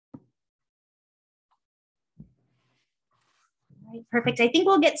Right, perfect. I think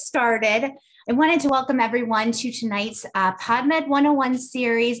we'll get started. I wanted to welcome everyone to tonight's PodMed 101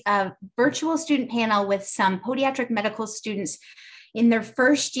 series of virtual student panel with some podiatric medical students in their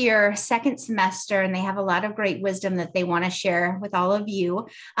first year, second semester, and they have a lot of great wisdom that they want to share with all of you.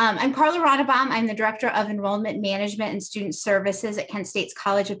 I'm Carla Ronabaum. I'm the Director of Enrollment Management and Student Services at Kent State's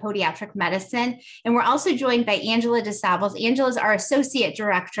College of Podiatric Medicine. And we're also joined by Angela DeSavos. Angela is our Associate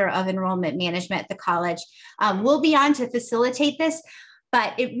Director of Enrollment Management at the college. We'll be on to facilitate this,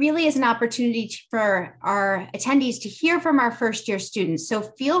 but it really is an opportunity for our attendees to hear from our first year students. So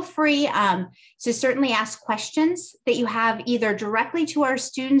feel free to certainly ask questions that you have either directly to our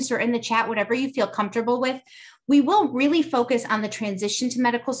students or in the chat, whatever you feel comfortable with. We will really focus on the transition to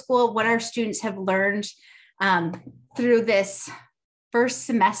medical school, what our students have learned through this first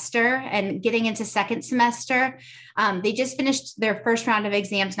semester and getting into second semester. They just finished their first round of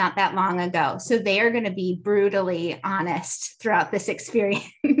exams not that long ago. So they are going to be brutally honest throughout this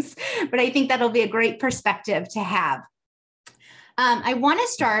experience, but I think that'll be a great perspective to have. I want to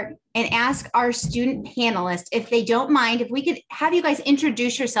start and ask our student panelists, if they don't mind, if we could have you guys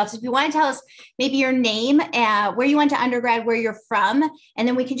introduce yourselves. If you want to tell us maybe your name, where you went to undergrad, where you're from, and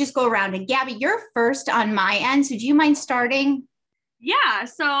then we can just go around. And Gabby, you're first on my end. So do you mind starting? Yeah,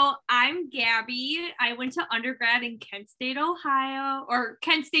 so I'm Gabby. I went to undergrad in Kent State, Ohio, or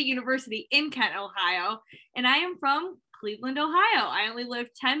Kent State University in Kent, Ohio, and I am from Cleveland, Ohio. I only live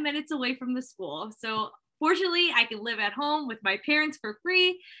 10 minutes away from the school. So fortunately, I can live at home with my parents for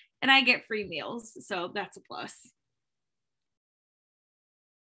free, and I get free meals. So that's a plus.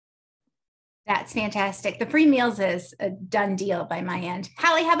 That's fantastic. The free meals is a done deal by my end.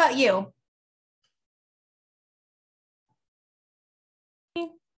 Hallie, how about you?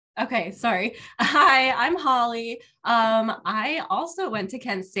 Okay, sorry. Hi, I'm Holly. I also went to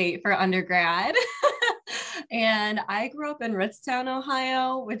Kent State for undergrad, and I grew up in Ritztown,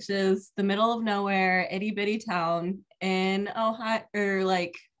 Ohio, which is the middle of nowhere, itty bitty town in Ohio, or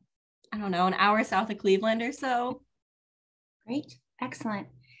like, I don't know, an hour south of Cleveland or so. Great, excellent.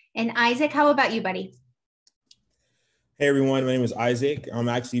 And Isaac, how about you, buddy? Hey everyone, my name is Isaac. I'm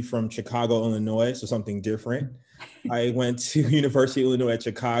actually from Chicago, Illinois, so something different. I went to University of Illinois at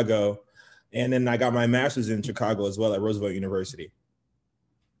Chicago, and then I got my master's in Chicago as well at Roosevelt University.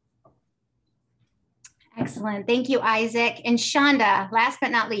 Excellent. Thank you, Isaac. And Shonda, last but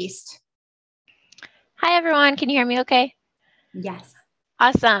not least. Hi, everyone. Can you hear me okay? Yes.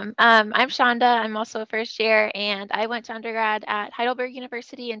 Awesome. I'm Shonda. I'm also a first year, and I went to undergrad at Heidelberg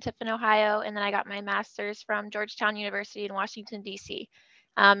University in Tiffin, Ohio, and then I got my master's from Georgetown University in Washington, D.C.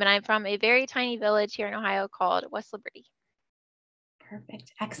 And I'm from a very tiny village here in Ohio called West Liberty.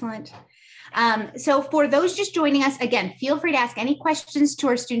 Perfect. Excellent. So for those just joining us, again, feel free to ask any questions to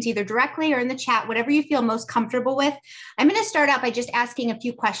our students, either directly or in the chat, whatever you feel most comfortable with. I'm going to start out by just asking a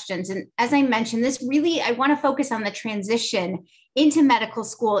few questions. And as I mentioned, this really, I want to focus on the transition into medical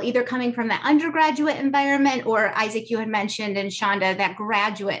school, either coming from that undergraduate environment or Isaac, you had mentioned, and Shonda, that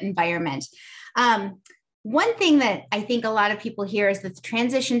graduate environment. One thing that I think a lot of people hear is that the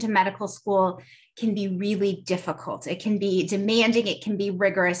transition to medical school can be really difficult. It can be demanding, it can be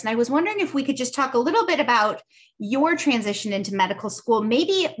rigorous. And I was wondering if we could just talk a little bit about your transition into medical school,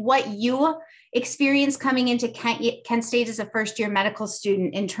 maybe what you experienced coming into Kent State as a first-year medical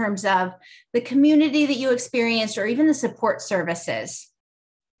student in terms of the community that you experienced or even the support services.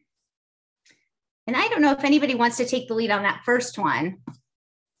 And I don't know if anybody wants to take the lead on that first one.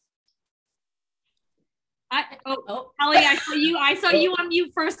 Holly, I saw you on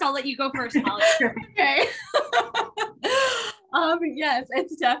mute first. I'll let you go first, Holly. Okay. Yes,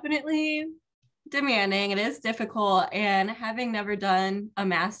 it's definitely demanding. It is difficult. And having never done a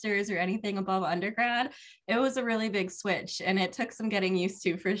master's or anything above undergrad, it was a really big switch, and it took some getting used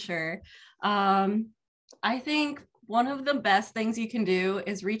to for sure. I think one of the best things you can do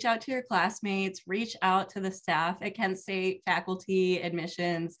is reach out to your classmates, reach out to the staff at Kent State, faculty,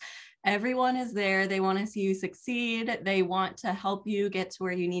 admissions. Everyone is there. They want to see you succeed. They want to help you get to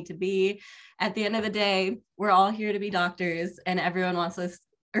where you need to be. At the end of the day, we're all here to be doctors, and everyone wants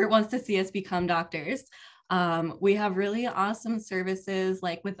to see us become doctors. We have really awesome services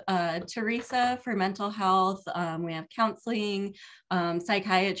like with Teresa for mental health. We have counseling,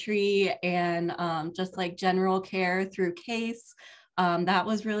 psychiatry, and just like general care through CASE. That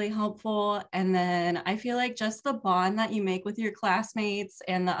was really helpful. And then I feel like just the bond that you make with your classmates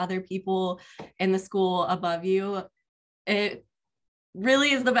and the other people in the school above you, it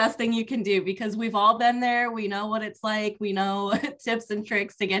really is the best thing you can do, because we've all been there. We know what it's like. We know tips and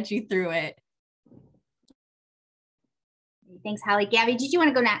tricks to get you through it. Thanks, Holly. Gabby, did you want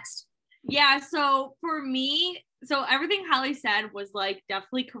to go next? Yeah, so for me, so everything Holly said was like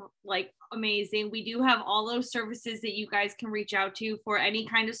definitely like amazing. We do have all those services that you guys can reach out to for any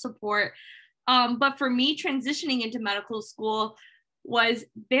kind of support. But for me, transitioning into medical school was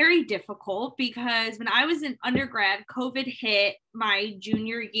very difficult because when I was in undergrad, COVID hit my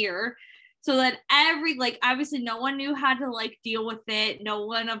junior year. So that like obviously no one knew how to like deal with it. No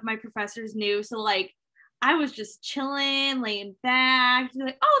one of my professors knew. So like I was just chilling, laying back,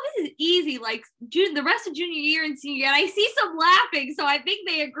 like, oh, this is easy. Like the rest of junior year and senior year, and I see some laughing. So I think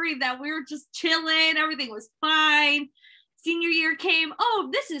they agreed that we were just chilling. Everything was fine. Senior year came.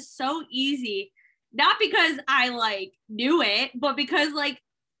 Oh, this is so easy. Not because I like knew it, but because like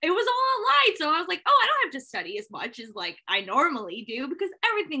it was all online. So I was like, oh, I don't have to study as much as like I normally do because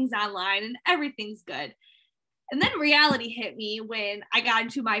everything's online and everything's good. And then reality hit me when I got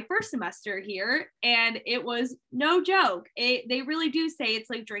into my first semester here, and it was no joke. They really do say it's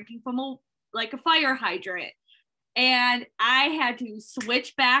like drinking from a fire hydrant. And I had to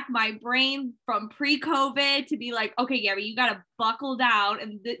switch back my brain from pre-COVID to be like, okay, Gabby, you got to buckle down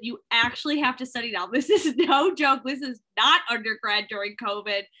and you actually have to study now. This is no joke. This is not undergrad during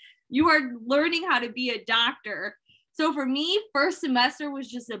COVID. You are learning how to be a doctor. So for me, first semester was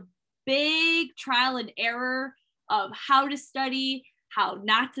just a big trial and error of how to study, how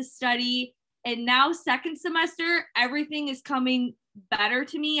not to study. And now second semester, everything is coming better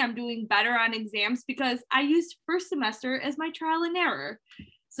to me. I'm doing better on exams because I used first semester as my trial and error.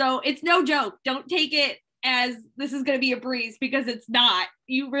 So it's no joke. Don't take it as this is going to be a breeze because it's not.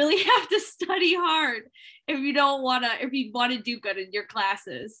 You really have to study hard if you want to do good in your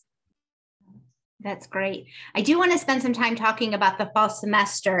classes. That's great. I do want to spend some time talking about the fall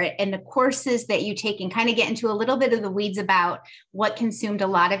semester and the courses that you take and kind of get into a little bit of the weeds about what consumed a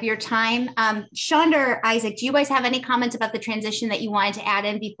lot of your time. Shonda or Isaac, do you guys have any comments about the transition that you wanted to add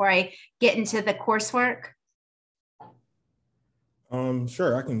in before I get into the coursework?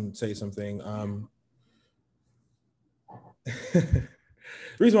 Sure, I can say something.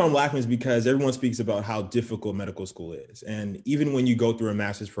 The reason why I'm laughing is because everyone speaks about how difficult medical school is. And even when you go through a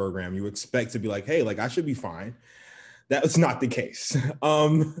master's program, you expect to be like, hey, like I should be fine. That was not the case.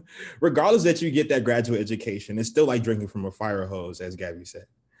 Regardless that you get that graduate education, it's still like drinking from a fire hose, as Gabby said,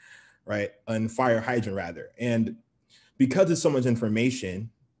 right? And fire hydrant rather. And because there's so much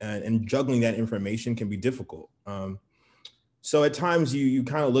information and juggling that information can be difficult. So at times you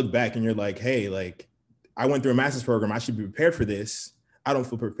kind of look back and you're like, hey, like I went through a master's program, I should be prepared for this. I don't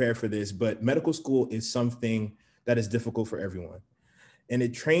feel prepared for this, but medical school is something that is difficult for everyone. And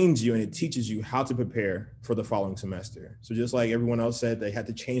it trains you and it teaches you how to prepare for the following semester. So just like everyone else said, they had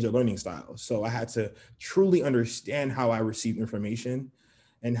to change their learning style. So I had to truly understand how I received information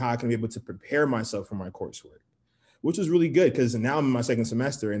and how I can be able to prepare myself for my coursework, which was really good because now I'm in my second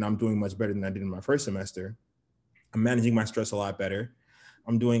semester and I'm doing much better than I did in my first semester. I'm managing my stress a lot better.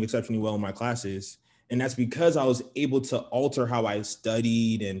 I'm doing exceptionally well in my classes. And that's because I was able to alter how I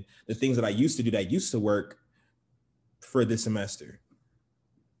studied and the things that I used to do that used to work for this semester.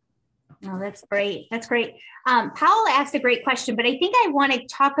 Oh, that's great. That's great. Powell asked a great question, but I think I want to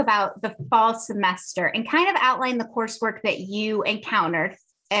talk about the fall semester and kind of outline the coursework that you encountered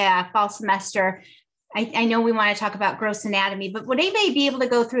fall semester. I know we want to talk about gross anatomy, but would anybody be able to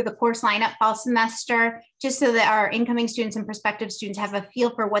go through the course lineup fall semester just so that our incoming students and prospective students have a feel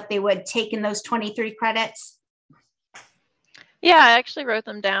for what they would take in those 23 credits? Yeah, I actually wrote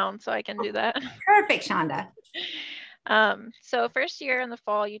them down, so I can do that. Perfect, Shonda. So first year in the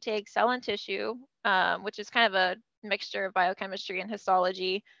fall, you take cell and tissue, which is kind of a mixture of biochemistry and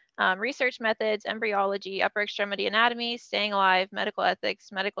histology, research methods, embryology, upper extremity anatomy, staying alive, medical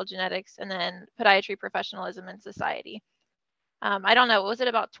ethics, medical genetics, and then podiatry, professionalism, and society. I don't know, was it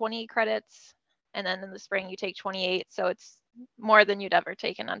about 20 credits? And then in the spring, you take 28. So it's more than you'd ever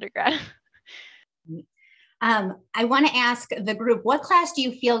take in undergrad. I want to ask the group, what class do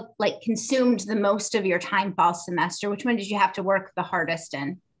you feel like consumed the most of your time fall semester? Which one did you have to work the hardest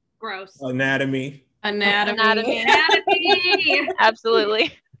in? Gross. Anatomy. Anatomy.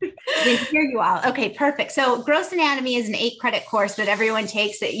 Absolutely. Didn't hear you all. Okay, perfect. So gross anatomy is an 8-credit course that everyone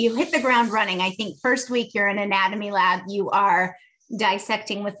takes. That you hit the ground running. I think first week you're in anatomy lab, you are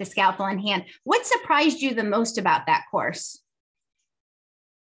dissecting with the scalpel in hand. What surprised you the most about that course?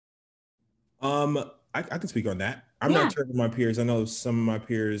 I can speak on that. I'm not sure of my peers. I know some of my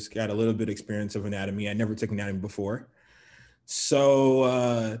peers got a little bit of experience of anatomy. I never took anatomy before.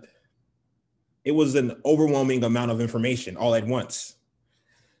 So it was an overwhelming amount of information all at once.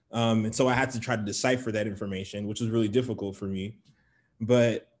 And so I had to try to decipher that information, which was really difficult for me.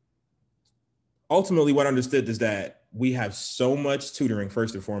 But ultimately what I understood is that we have so much tutoring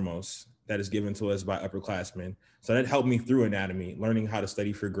first and foremost. that is given to us by upperclassmen. So that helped me through anatomy, learning how to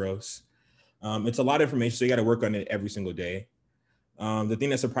study for growths. It's a lot of information, so you got to work on it every single day. The thing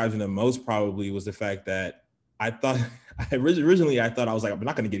that surprised me the most probably was the fact that originally I thought I was like, I'm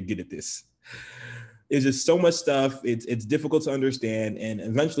not going to get good at this. It's just so much stuff. It's difficult to understand. And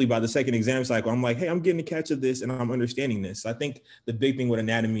eventually by the second exam cycle, I'm like, hey, I'm getting a catch of this and I'm understanding this. I think the big thing with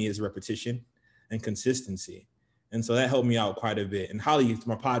anatomy is repetition and consistency. And so that helped me out quite a bit. And Holly is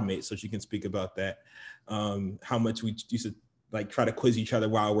my pod mate, so she can speak about that. How much we used to like try to quiz each other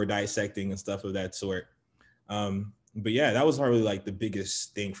while we're dissecting and stuff of that sort. But yeah, that was probably like the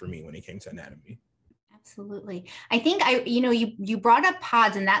biggest thing for me when it came to anatomy. Absolutely. I think you brought up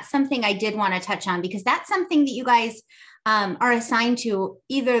pods, and that's something I did want to touch on, because that's something that you guys are assigned to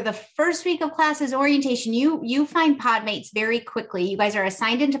either the first week of classes, orientation. You find pod mates very quickly. You guys are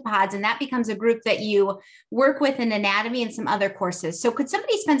assigned into pods, and that becomes a group that you work with in anatomy and some other courses. So could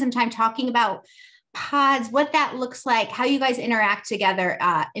somebody spend some time talking about pods, what that looks like, how you guys interact together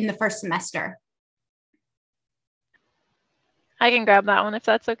in the first semester? I can grab that one if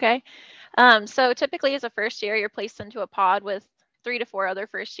that's okay. So typically as a first year, you're placed into a pod with 3 to 4 other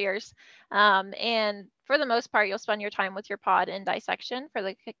first years. And for the most part, you'll spend your time with your pod in dissection for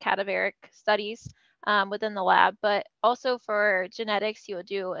the cadaveric studies within the lab. But also for genetics, you will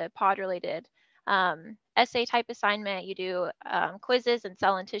do a pod related essay type assignment. You do quizzes and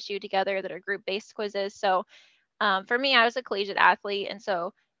cell and tissue together that are group based quizzes. So for me, I was a collegiate athlete. And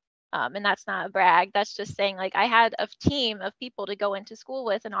so and that's not a brag. That's just saying like I had a team of people to go into school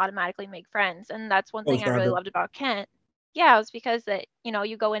with and automatically make friends. And that's one thing I really loved about Kent. Yeah, it was because that,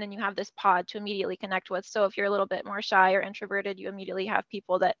 you go in and you have this pod to immediately connect with. So if you're a little bit more shy or introverted, you immediately have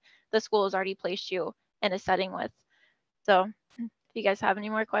people that the school has already placed you in a setting with. So if you guys have any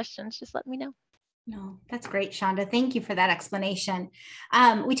more questions, just let me know. No, that's great, Shonda. Thank you for that explanation.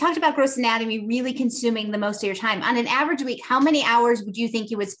 We talked about gross anatomy really consuming the most of your time. On an average week, how many hours would you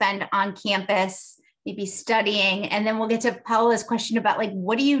think you would spend on campus, maybe studying? And then we'll get to Paula's question about like,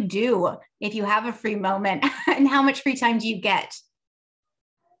 what do you do if you have a free moment and how much free time do you get?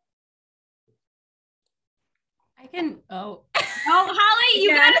 Oh, Holly, you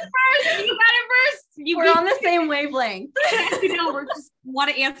got it first. We're on the same wavelength. We just want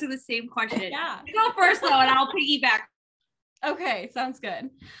to answer the same question. Yeah. You go first though, and I'll piggyback. Okay, sounds good.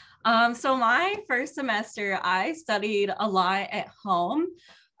 So my first semester, I studied a lot at home.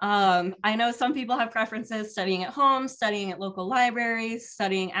 I know some people have preferences studying at home, studying at local libraries,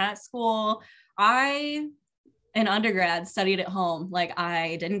 studying at school. In undergrad, studied at home. Like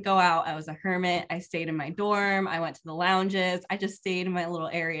I didn't go out. I was a hermit. I stayed in my dorm. I went to the lounges. I just stayed in my little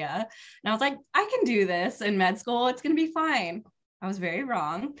area. And I was like, I can do this in med school. It's going to be fine. I was very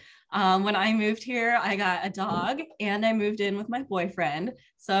wrong. When I moved here, I got a dog and I moved in with my boyfriend.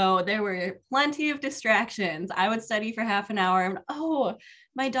 So there were plenty of distractions. I would study for half an hour. And, oh,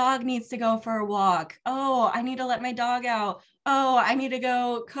 my dog needs to go for a walk. Oh, I need to let my dog out. Oh, I need to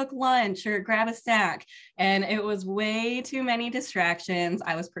go cook lunch or grab a snack. And it was way too many distractions.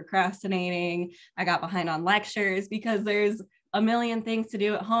 I was procrastinating. I got behind on lectures because there's a million things to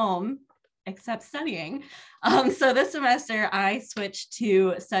do at home except studying. So this semester I switched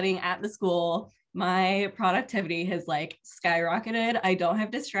to studying at the school. My productivity has like skyrocketed. I don't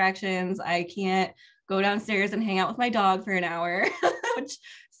have distractions. I can't go downstairs and hang out with my dog for an hour, which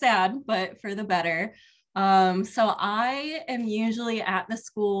sad, but for the better. So I am usually at the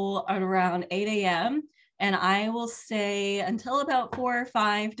school around 8 a.m. and I will stay until about 4 or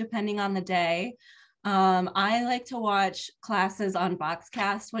 5, depending on the day. I like to watch classes on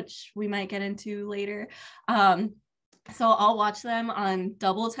Boxcast, which we might get into later. So I'll watch them on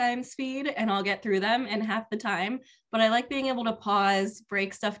double time speed and I'll get through them in half the time. But I like being able to pause,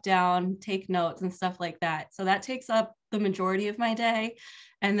 break stuff down, take notes and stuff like that. So that takes up the majority of my day.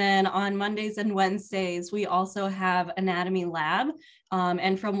 And then on Mondays and Wednesdays, we also have anatomy lab.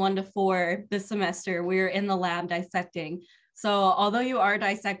 And from 1 to 4 this semester, we're in the lab dissecting. So although you are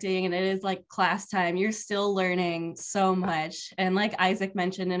dissecting and it is like class time, you're still learning so much. And like Isaac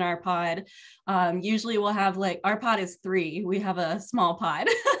mentioned in our pod, usually we'll have like, our pod is 3. We have a small pod,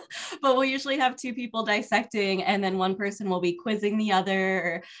 but we'll usually have 2 people dissecting and then one person will be quizzing the other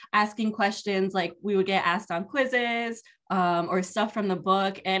or asking questions. Like we would get asked on quizzes or stuff from the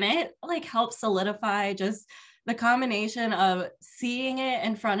book. And it like helps solidify just the combination of seeing it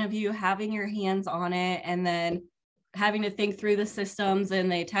in front of you, having your hands on it, and then having to think through the systems and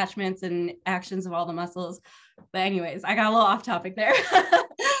the attachments and actions of all the muscles. But anyways, I got a little off topic there.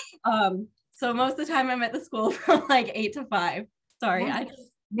 So most of the time I'm at the school from like 8 to 5. Sorry.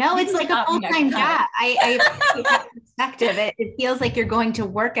 No, it's like a full-time job. I appreciate that perspective. It feels like you're going to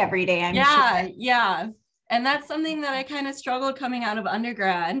work every day. I'm sure. Yeah. And that's something that I kind of struggled coming out of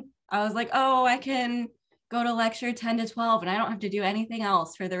undergrad. I was like, oh, I can go to lecture 10 to 12 and I don't have to do anything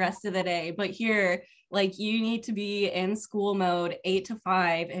else for the rest of the day. But here, like, you need to be in school mode 8 to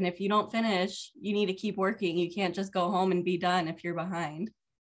 5. And if you don't finish, you need to keep working. You can't just go home and be done if you're behind.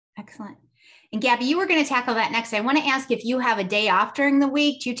 Excellent. And Gabby, you were going to tackle that next. I want to ask if you have a day off during the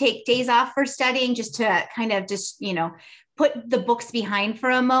week. Do you take days off for studying just to kind of just, put the books behind for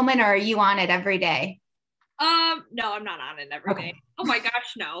a moment, or are you on it every day? No, I'm not on it every day. Oh my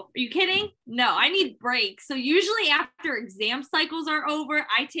gosh, no. Are you kidding? No, I need breaks. So usually after exam cycles are over,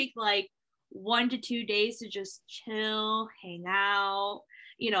 I take like 1 to 2 days to just chill, hang out,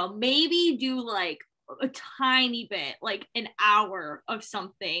 maybe do like a tiny bit, like an hour of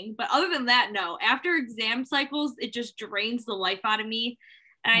something. But other than that, no. After exam cycles, it just drains the life out of me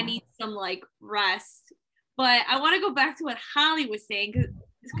and I need some like rest. But I want to go back to what Holly was saying,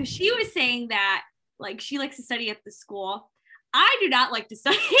 because she was saying that like she likes to study at the school. I do not like to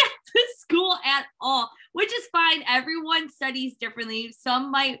study at the school at all, which is fine. Everyone studies differently. Some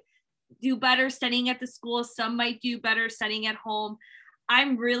might do better studying at the school. Some might do better studying at home.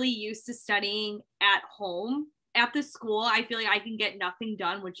 I'm really used to studying at home. At the school, I feel like I can get nothing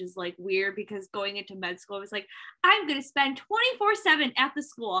done, which is like weird because going into med school, I was like, I'm going to spend 24/7 at the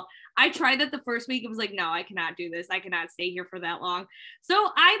school. I tried that the first week. It was like, no, I cannot do this. I cannot stay here for that long. So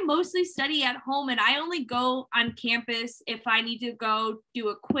I mostly study at home and I only go on campus if I need to go do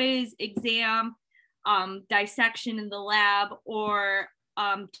a quiz, exam, dissection in the lab, or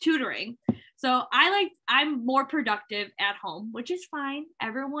tutoring. So I'm more productive at home, which is fine.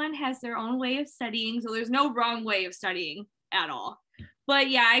 Everyone has their own way of studying. So there's no wrong way of studying at all.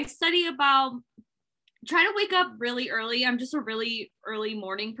 But yeah, I try to wake up really early. I'm just a really early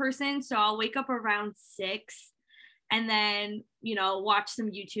morning person. So I'll wake up around 6 and then, watch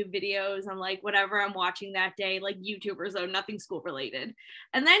some YouTube videos on like whatever I'm watching that day, like YouTubers, though nothing school related.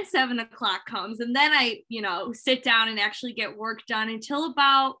 And then 7 o'clock comes and then I, sit down and actually get work done until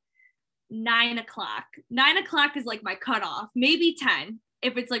about 9 o'clock. 9 o'clock is like my cutoff, maybe 10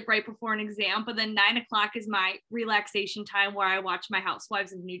 if it's like right before an exam, but then 9 o'clock is my relaxation time where I watch my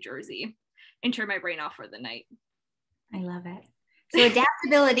Housewives of New Jersey and turn my brain off for the night. I love it. So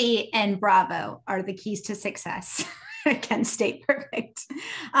adaptability and Bravo are the keys to success. Kent State, perfect.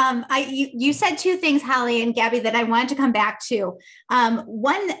 You said two things, Holly and Gabby, that I wanted to come back to.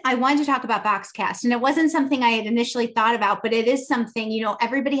 One, I wanted to talk about BoxCast, and it wasn't something I had initially thought about, but it is something,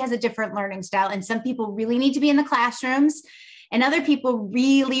 everybody has a different learning style, and some people really need to be in the classrooms, and other people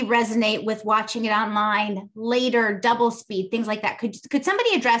really resonate with watching it online later, double speed, things like that. Could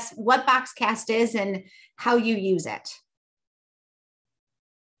somebody address what BoxCast is and how you use it?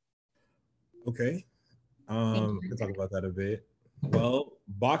 Okay. We'll talk about that a bit. Well,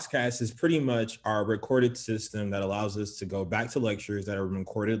 BoxCast is pretty much our recorded system that allows us to go back to lectures that are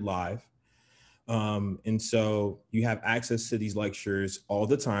recorded live. And so you have access to these lectures all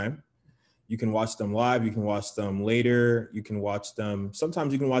the time. You can watch them live, you can watch them later, you can watch them,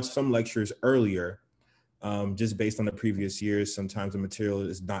 sometimes you can watch some lectures earlier, just based on the previous years. Sometimes the material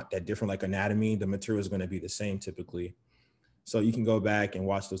is not that different, like anatomy, the material is going to be the same typically. So you can go back and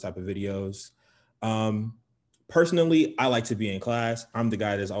watch those type of videos. Personally, I like to be in class. I'm the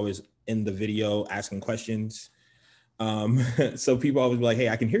guy that's always in the video asking questions. So people always be like, hey,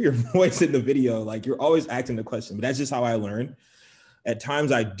 I can hear your voice in the video. Like, you're always asking the question, but that's just how I learn. At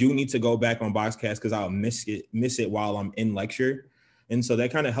times I do need to go back on BoxCast because I'll miss it while I'm in lecture. And so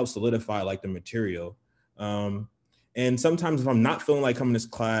that kind of helps solidify like the material. And sometimes if I'm not feeling like coming to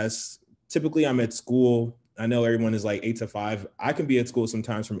class, typically I'm at school. I know everyone is like 8 to 5. I can be at school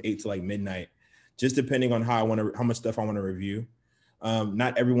sometimes from 8 to like midnight, just depending on how much stuff I want to review.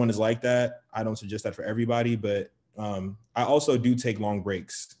 Not everyone is like that. I don't suggest that for everybody, but I also do take long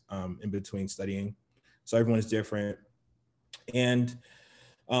breaks in between studying. So everyone is different. And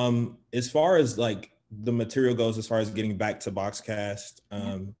as far as like the material goes, as far as getting back to BoxCast,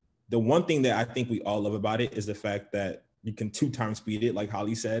 the one thing that I think we all love about it is the fact that you can 2 times speed it, like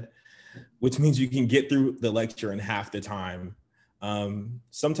Holly said, which means you can get through the lecture in half the time.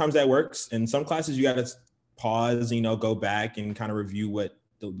 Sometimes that works. In some classes, you got to pause, go back and kind of review what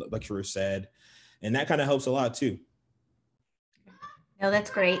the lecturer said. And that kind of helps a lot too. No, that's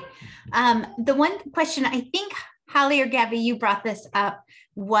great. The one question, I think Holly or Gabby, you brought this up,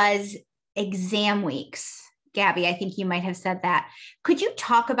 was exam weeks. Gabby, I think you might have said that. Could you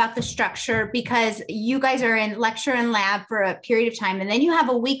talk about the structure? Because you guys are in lecture and lab for a period of time, and then you have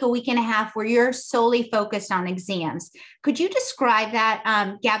a week and a half where you're solely focused on exams. Could you describe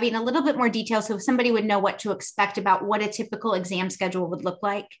that, Gabby, in a little bit more detail so somebody would know what to expect about what a typical exam schedule would look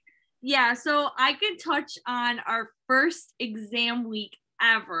like? Yeah, so I could touch on our first exam week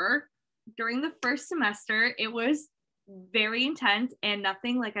ever. During the first semester, it was very intense and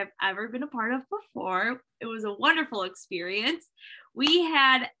nothing like I've ever been a part of before. It was a wonderful experience. We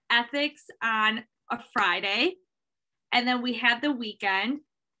had ethics on a Friday, and then we had the weekend,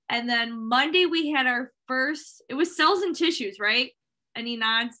 and then Monday we had our first, it was cells and tissues, right? Any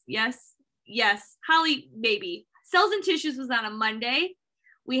nods? Yes. Holly, maybe. Cells and tissues was on a Monday.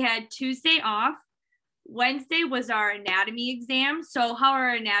 We had Tuesday off. Wednesday was our anatomy exam. So how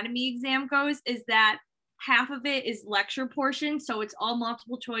our anatomy exam goes is that half of it is lecture portion. So it's all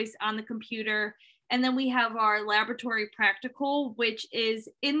multiple choice on the computer. And then we have our laboratory practical, which is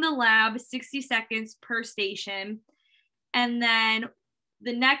in the lab, 60 seconds per station. And then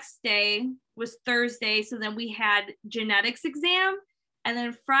the next day was Thursday. So then we had genetics exam. And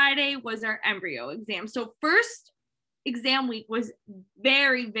then Friday was our embryo exam. So first exam week was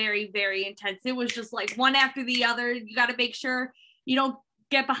very, very, very intense. It was just like one after the other. You got to make sure you don't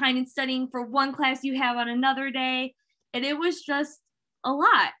get behind in studying for one class you have on another day. And it was just a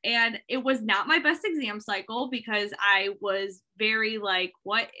lot. And it was not my best exam cycle because I was very like,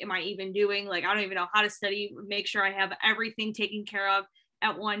 what am I even doing? Like, I don't even know how to study, make sure I have everything taken care of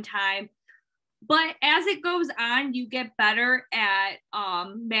at one time. But as it goes on, you get better at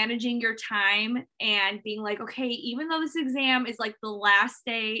managing your time and being like, okay, even though this exam is like the last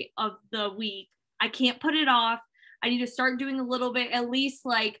day of the week, I can't put it off. I need to start doing a little bit, at least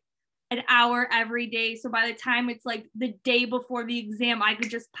like an hour every day. So by the time it's like the day before the exam, I could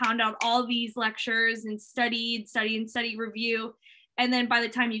just pound out all these lectures and study, review. And then by the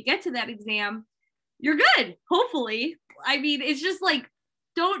time you get to that exam, you're good, hopefully. I mean, it's just like,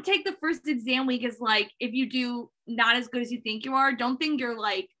 don't take the first exam week as like, if you do not as good as you think you are, don't think you're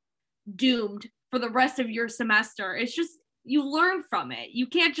like doomed for the rest of your semester. It's just, you learn from it. You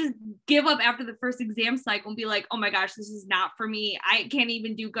can't just give up after the first exam cycle and be like, oh my gosh, this is not for me. I can't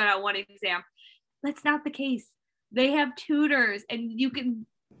even do good at one exam. That's not the case. They have tutors and you can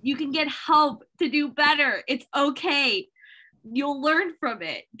get help to do better. It's okay. You'll learn from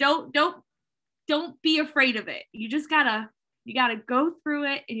it. Don't be afraid of it. You gotta go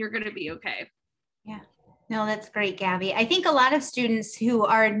through it and you're gonna be okay. Yeah. No, that's great, Gabby. I think a lot of students who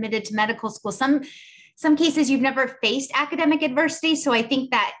are admitted to medical school, some cases you've never faced academic adversity. So I think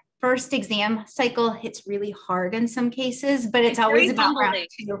that first exam cycle hits really hard in some cases, but it's always about round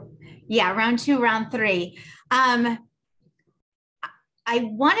two. Yeah, round two, round three. I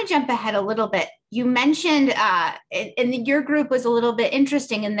want to jump ahead a little bit. You mentioned, and your group was a little bit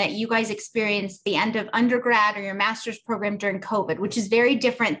interesting in that you guys experienced the end of undergrad or your master's program during COVID, which is very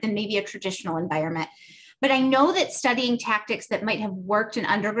different than maybe a traditional environment. But I know that studying tactics that might have worked in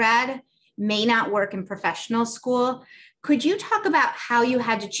undergrad may not work in professional school. Could you talk about how you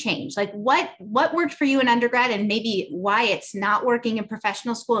had to change? Like what worked for you in undergrad and maybe why it's not working in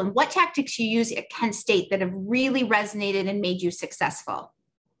professional school, and what tactics you use at Kent State that have really resonated and made you successful?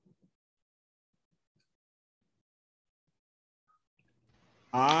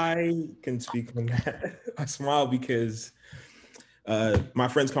 I can speak on that. I smile because my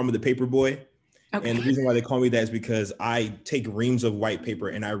friends call me the paper boy. Okay. And the reason why they call me that is because I take reams of white paper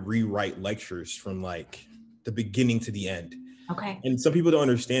and I rewrite lectures from like the beginning to the end. Okay. And some people don't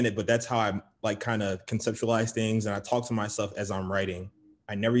understand it, but that's how I like kind of conceptualize things. And I talk to myself as I'm writing.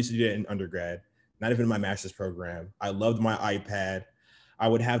 I never used to do that in undergrad, not even in my master's program. I loved my iPad. I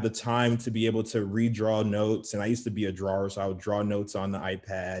would have the time to be able to redraw notes. And I used to be a drawer, so I would draw notes on the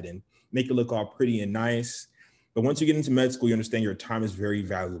iPad and make it look all pretty and nice. But once you get into med school, you understand your time is very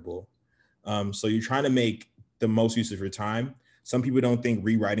valuable. So you're trying to make the most use of your time. Some people don't think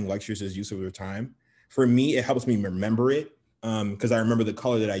rewriting lectures is use of their time. For me, it helps me remember it because I remember the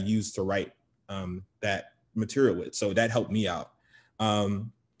color that I used to write that material with. So that helped me out.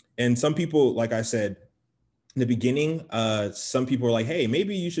 And some people, like I said, in the beginning, some people were like, hey,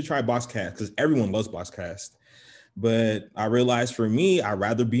 maybe you should try Boxcast because everyone loves Boxcast. But I realized for me, I'd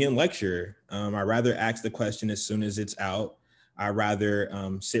rather be in lecture. I'd rather ask the question as soon as it's out. I'd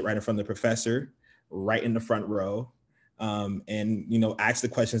rather sit right in front of the professor, right in the front row, and, ask the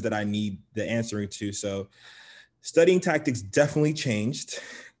questions that I need the answering to. So studying tactics definitely changed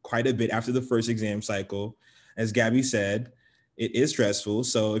quite a bit after the first exam cycle. As Gabby said, it is stressful.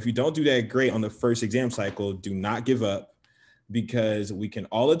 So if you don't do that great on the first exam cycle, do not give up. because we can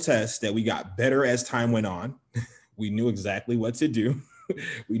all attest that we got better as time went on. We knew exactly what to do.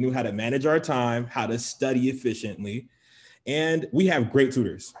 We knew how to manage our time, how to study efficiently, and we have great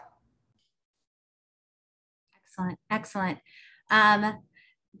tutors. Excellent, excellent.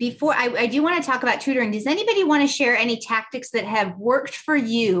 Before I do want to talk about tutoring, does anybody want to share any tactics that have worked for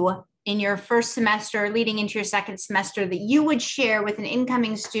you in your first semester leading into your second semester that you would share with an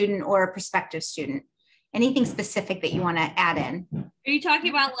incoming student or a prospective student? Anything specific that you want to add in? Are you talking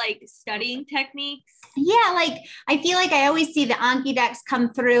about like studying techniques? Yeah, like I feel like I always see the Anki decks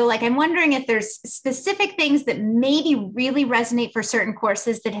come through. Like I'm wondering if there's specific things that maybe really resonate for certain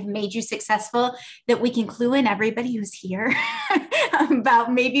courses that have made you successful that we can clue in everybody who's here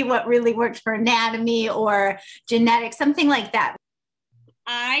about maybe what really worked for anatomy or genetics, something like that.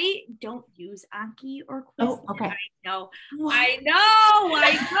 I don't use Anki or Quizlet. Oh, okay. I know.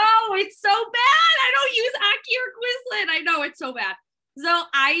 It's so bad. I don't use Anki or Quizlet. I know it's so bad. So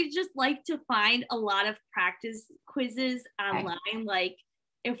I just like to find a lot of practice quizzes online. Okay. Like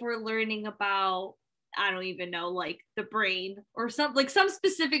if we're learning about, I don't even know, like the brain or some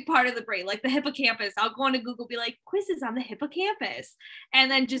specific part of the brain, like the hippocampus. I'll go on to Google, be like quizzes on the hippocampus,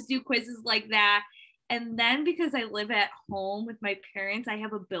 and then just do quizzes like that. And then because I live at home with my parents, I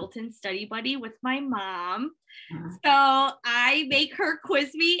have a built-in study buddy with my mom. So I make her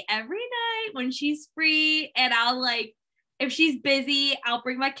quiz me every night when she's free. And I'll like, if she's busy, I'll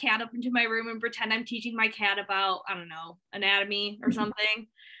bring my cat up into my room and pretend I'm teaching my cat about, I don't know, anatomy or something.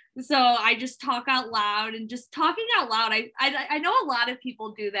 So I just talk out loud, and just talking out loud. I know a lot of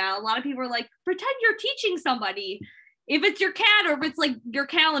people do that. A lot of people are like, pretend you're teaching somebody. If it's your cat or if it's like your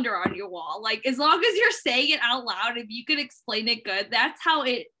calendar on your wall, like as long as you're saying it out loud, if you can explain it good, that's how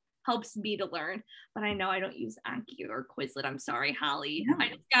it helps me to learn. But I know I don't use Anki or Quizlet. I'm sorry, Holly. No.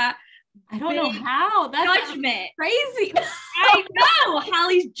 I don't know how. That's judgment. Crazy. I know.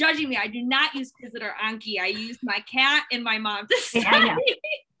 Holly's judging me. I do not use Quizlet or Anki. I use my cat and my mom to study. I know.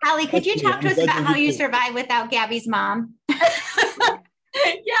 Holly, could you talk to us about how you survive without Gabby's mom?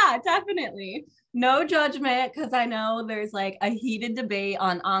 Yeah, definitely. No judgment, because I know there's like a heated debate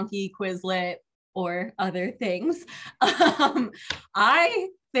on Anki, Quizlet, or other things. I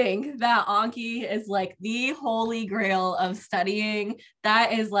think that Anki is like the holy grail of studying.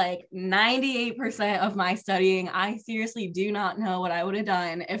 That is like 98% of my studying. I seriously do not know what I would have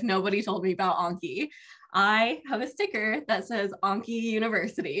done if nobody told me about Anki. I have a sticker that says Anki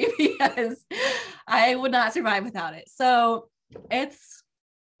University because I would not survive without it. So it's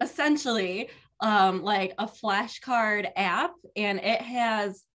essentially like a flashcard app, and it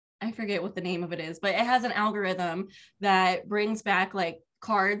has, I forget what the name of it is, but it has an algorithm that brings back like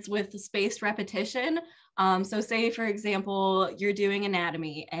cards with spaced repetition. So say, for example, you're doing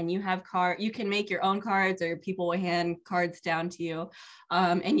anatomy and you have you can make your own cards, or people will hand cards down to you.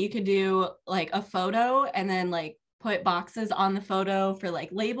 And you could do like a photo and then like put boxes on the photo for like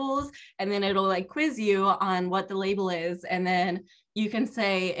labels, and then it'll like quiz you on what the label is. And then you can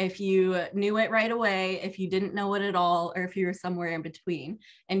say if you knew it right away, if you didn't know it at all, or if you were somewhere in between.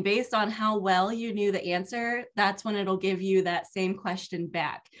 And based on how well you knew the answer, that's when it'll give you that same question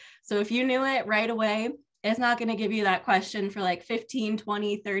back. So if you knew it right away, it's not going to give you that question for like 15,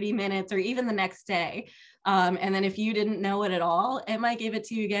 20, 30 minutes, or even the next day. And then if you didn't know it at all, it might give it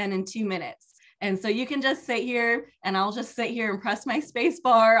to you again in 2 minutes. And so you can just sit here, and I'll just sit here and press my space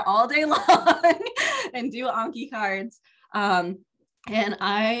bar all day long and do Anki cards. And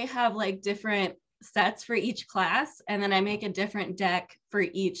I have like different sets for each class, and then I make a different deck for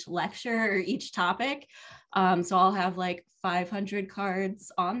each lecture or each topic. So I'll have like 500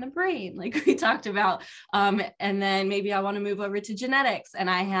 cards on the brain, like we talked about. And then maybe I want to move over to genetics,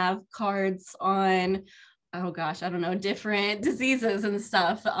 and I have cards on, oh gosh, I don't know, different diseases and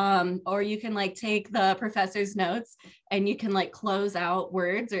stuff. Or you can like take the professor's notes and you can like close out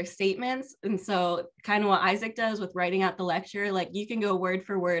words or statements. And so kind of what Isaac does with writing out the lecture, like you can go word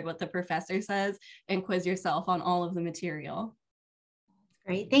for word what the professor says and quiz yourself on all of the material.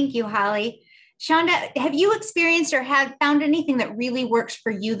 Great. Thank you, Holly. Shonda, have you experienced or have found anything that really works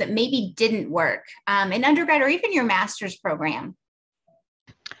for you that maybe didn't work in undergrad or even your master's program?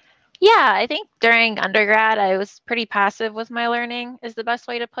 Yeah, I think during undergrad, I was pretty passive with my learning is the best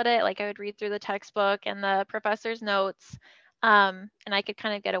way to put it. Like I would read through the textbook and the professor's notes, and I could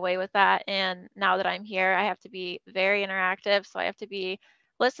kind of get away with that. And now that I'm here, I have to be very interactive. So I have to be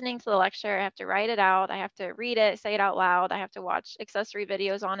listening to the lecture. I have to write it out. I have to read it, say it out loud. I have to watch accessory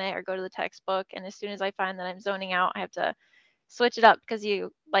videos on it or go to the textbook. And as soon as I find that I'm zoning out, I have to switch it up, because you,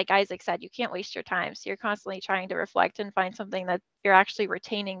 like Isaac said, you can't waste your time. So you're constantly trying to reflect and find something that you're actually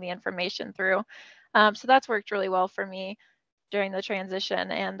retaining the information through. So that's worked really well for me. during the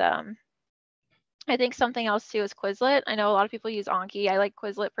transition. And I think something else too is Quizlet. I know a lot of people use Anki. I like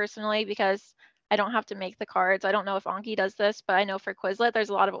Quizlet personally because I don't have to make the cards. I don't know if Anki does this, but I know for Quizlet, there's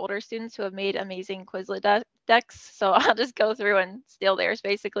a lot of older students who have made amazing Quizlet decks. So I'll just go through and steal theirs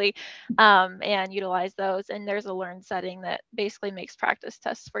basically, and utilize those. And there's a learn setting that basically makes practice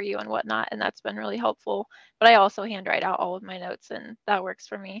tests for you and whatnot. And that's been really helpful. But I also handwrite out all of my notes, and that works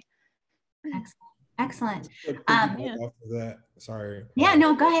for me. Excellent. Yeah. After that, sorry. Yeah,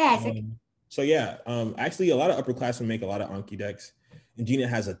 no, go ahead, Isaac. So yeah, actually a lot of upperclassmen make a lot of Anki decks. And Gina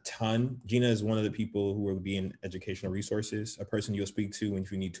has a ton. Gina is one of the people who will be in educational resources, a person you'll speak to when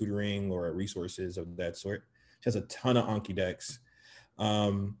you need tutoring or resources of that sort. She has a ton of Anki decks.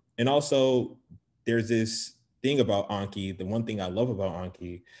 And also there's this thing about Anki. The one thing I love about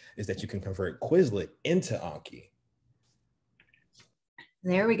Anki is that you can convert Quizlet into Anki.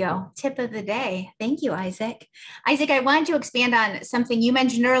 There we go. Tip of the day. Thank you, Isaac. Isaac, I wanted to expand on something you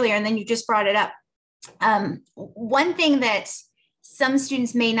mentioned earlier, and then you just brought it up. One thing that some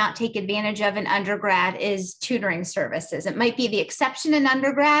students may not take advantage of in undergrad is tutoring services. It might be the exception in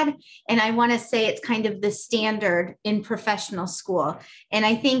undergrad, and I want to say it's kind of the standard in professional school. And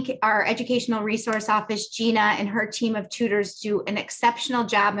I think our Educational Resource Office, Gina, and her team of tutors do an exceptional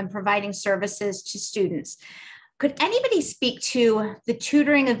job in providing services to students. Could anybody speak to the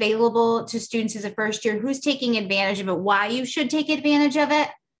tutoring available to students as a first year? Who's taking advantage of it? Why you should take advantage of it?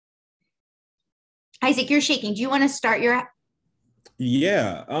 Isaac, you're shaking. Do you want to start your...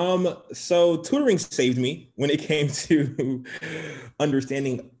 Yeah. So tutoring saved me when it came to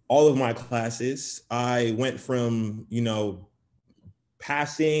understanding all of my classes. I went from,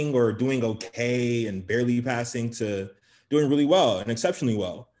 passing or doing okay and barely passing to doing really well and exceptionally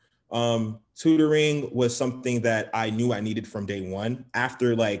well. Tutoring was something that I knew I needed from day one.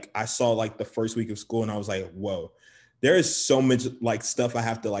 After I saw the first week of school and I was like, whoa, there is so much stuff I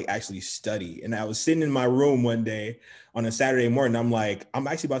have to actually study. And I was sitting in my room one day on a Saturday morning. I'm like, I'm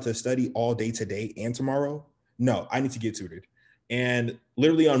actually about to study all day today and tomorrow. No, I need to get tutored. And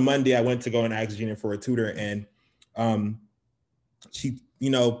literally on Monday, I went to go and ask Gina for a tutor, and she,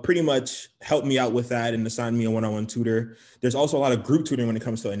 pretty much helped me out with that and assigned me a one-on-one tutor. There's also a lot of group tutoring when it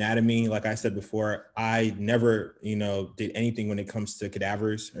comes to anatomy. Like I said before, I never, did anything when it comes to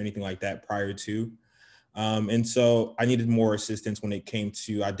cadavers or anything like that prior to. And so I needed more assistance when it came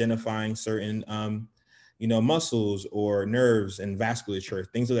to identifying certain, muscles or nerves and vasculature,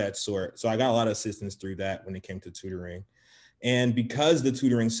 things of that sort. So I got a lot of assistance through that when it came to tutoring. And because the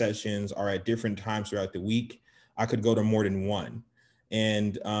tutoring sessions are at different times throughout the week, I could go to more than one.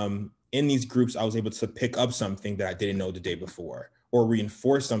 And in these groups, I was able to pick up something that I didn't know the day before, or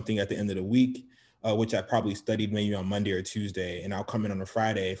reinforce something at the end of the week, which I probably studied maybe on Monday or Tuesday. And I'll come in on a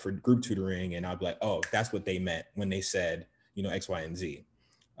Friday for group tutoring, and I'll be like, oh, that's what they meant when they said, X, Y, and Z.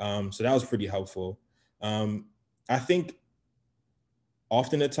 So that was pretty helpful. I think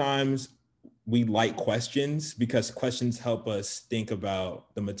often at times we like questions because questions help us think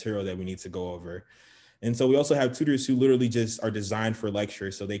about the material that we need to go over. And so we also have tutors who literally just are designed for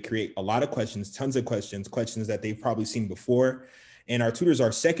lectures. So they create a lot of questions, tons of questions that they've probably seen before. And our tutors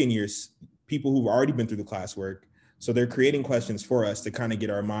are second years, people who've already been through the classwork. So they're creating questions for us to kind of get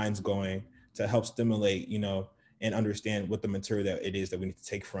our minds going, to help stimulate, and understand what the material that it is that we need to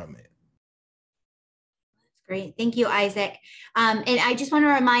take from it. Great. Thank you, Isaac. And I just want to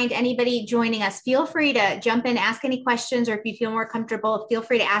remind anybody joining us, feel free to jump in, ask any questions, or if you feel more comfortable, feel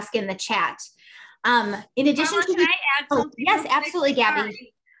free to ask in the chat. In addition to... Can I add something? Yes, absolutely,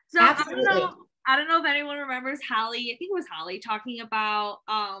 Gabby. So absolutely. I don't know if anyone remembers Holly. I think it was Holly talking about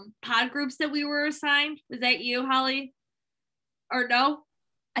pod groups that we were assigned. Was that you, Holly? Or no?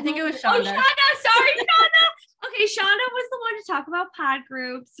 I think it was Shonda. Oh, Shonda. Sorry, Shonda. Okay, Shonda was the one to talk about pod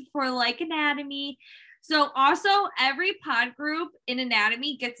groups for anatomy. So also every pod group in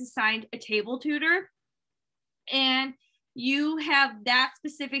anatomy gets assigned a table tutor, and you have that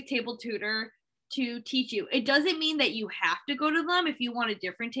specific table tutor to teach you. It doesn't mean that you have to go to them. If you want a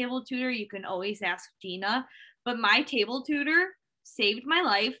different table tutor, you can always ask Gina. But my table tutor saved my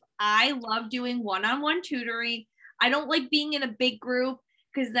life. I love doing one-on-one tutoring. I don't like being in a big group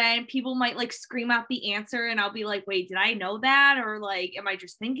because then people might scream out the answer and I'll be like, wait, did I know that? Or am I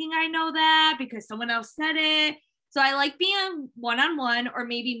just thinking I know that because someone else said it? So I like being one-on-one, or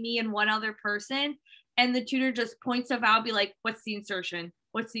maybe me and one other person. And the tutor just points stuff out, be like, what's the insertion?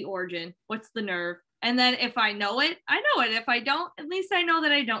 What's the origin? What's the nerve? And then if I know it, I know it. If I don't, at least I know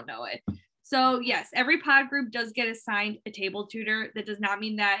that I don't know it. So yes, every pod group does get assigned a table tutor. That does not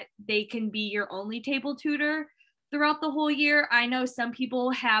mean that they can be your only table tutor throughout the whole year. I know some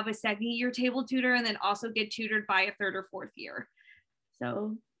people have a second year table tutor and then also get tutored by a third or fourth year.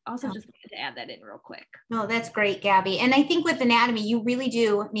 So also just wanted to add that in real quick. No, that's great, Gabby. And I think with anatomy, you really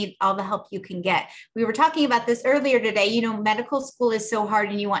do need all the help you can get. We were talking about this earlier today. You know, medical school is so hard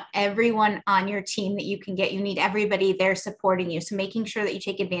and you want everyone on your team that you can get. You need everybody there supporting you. So making sure that you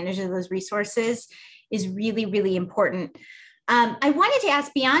take advantage of those resources is really, really important. I wanted to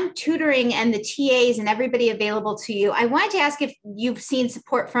ask, beyond tutoring and the TAs and everybody available to you, I wanted to ask if you've seen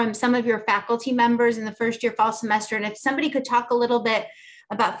support from some of your faculty members in the first year fall semester, and if somebody could talk a little bit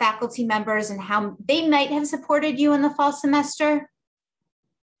about faculty members and how they might have supported you in the fall semester.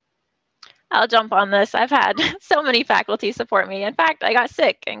 I'll jump on this. I've had so many faculty support me. In fact, I got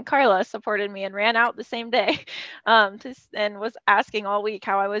sick and Carla supported me and ran out the same day and was asking all week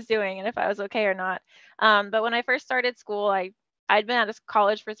how I was doing and if I was okay or not. But when I first started school, I'd been out of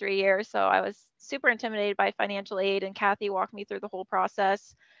college for 3 years, so I was super intimidated by financial aid, and Kathy walked me through the whole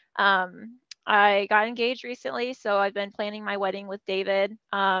process. I got engaged recently, so I've been planning my wedding with David.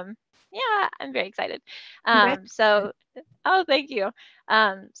 Yeah, I'm very excited. Oh, thank you.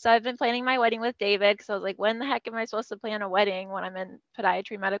 So I've been planning my wedding with David because I was like, when the heck am I supposed to plan a wedding when I'm in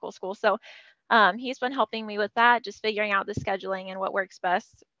podiatry medical school? So he's been helping me with that, just figuring out the scheduling and what works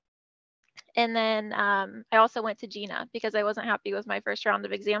best. And then I also went to Gina because I wasn't happy with my first round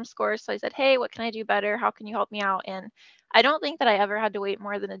of exam scores. So I said, hey, what can I do better? How can you help me out? And I don't think that I ever had to wait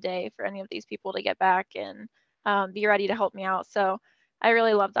more than a day for any of these people to get back and be ready to help me out. So I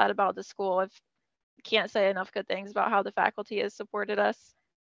really love that about the school. I can't say enough good things about how the faculty has supported us.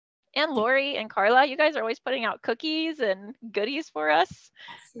 And Lori and Carla, you guys are always putting out cookies and goodies for us.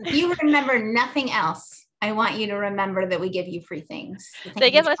 If you remember nothing else, I want you to remember that we give you free things.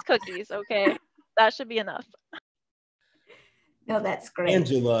 They give us cookies, okay? That should be enough. No, that's great.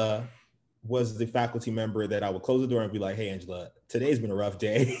 Angela was the faculty member that I would close the door and be like, hey, Angela, today's been a rough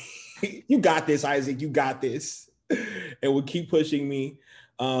day. You got this, Isaac, you got this. And would keep pushing me.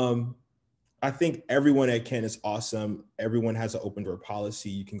 I think everyone at Kent is awesome. Everyone has an open door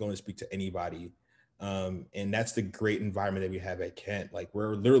policy. You can go and speak to anybody. And that's the great environment that we have at Kent. Like,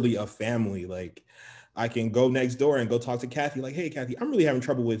 we're literally a family. Like, I can go next door and go talk to Kathy, like, hey, Kathy, I'm really having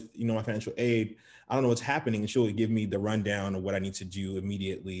trouble with, my financial aid. I don't know what's happening. And she'll give me the rundown of what I need to do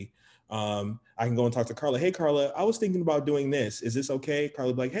immediately. I can go and talk to Carla. Hey, Carla, I was thinking about doing this. Is this okay?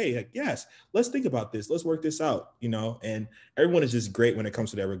 Carla be like, hey, yes, let's think about this. Let's work this out, and everyone is just great when it comes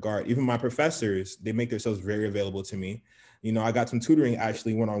to that regard. Even my professors, they make themselves very available to me. I got some tutoring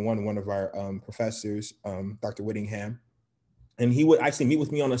actually one-on-one, one of our professors, Dr. Whittingham, and he would actually meet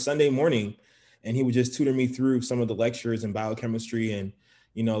with me on a Sunday morning, and he would just tutor me through some of the lectures in biochemistry. And,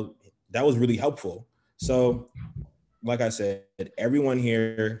 that was really helpful. So like I said, everyone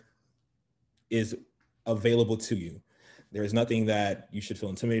here is available to you. There is nothing that you should feel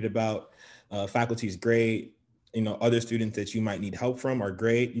intimidated about. Faculty is great. Other students that you might need help from are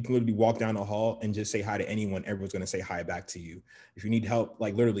great. You can literally walk down the hall and just say hi to anyone. Everyone's going to say hi back to you. If you need help,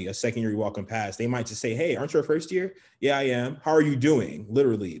 like literally a second year walking past, they might just say, hey, aren't you a first year? Yeah, I am. How are you doing?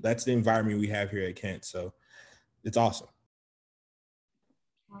 Literally, that's the environment we have here at Kent. So it's awesome.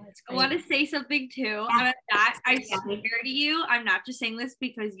 I want to say something too about that. I swear to you, I'm not just saying this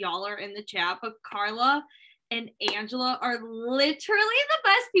because y'all are in the chat, but Carla and Angela are literally the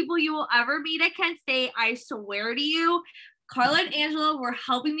best people you will ever meet at Kent State. I swear to you, Carla and Angela were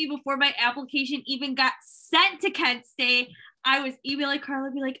helping me before my application even got sent to Kent State. I was emailing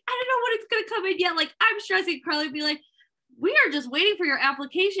Carla, be like, I don't know when it's going to come in yet. Like, I'm stressing. Carla would be like, we are just waiting for your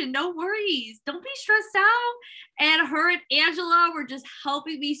application. No worries. Don't be stressed out. And her and Angela were just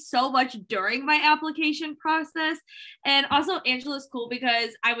helping me so much during my application process. And also Angela's cool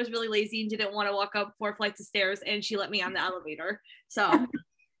because I was really lazy and didn't want to walk up 4 flights of stairs, and she let me on the elevator. So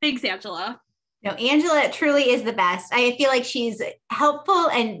thanks, Angela. No, Angela truly is the best. I feel like she's helpful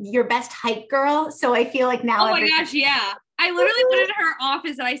and your best hype girl. So I feel like now. Oh my gosh, yeah. I literally went into her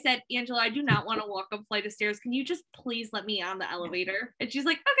office and I said, Angela, I do not want to walk up a flight of stairs. Can you just please let me on the elevator? And she's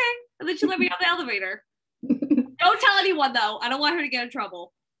like, okay. And then she let me on the elevator. Don't tell anyone though. I don't want her to get in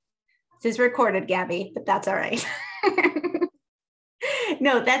trouble. This is recorded, Gabby, but that's all right.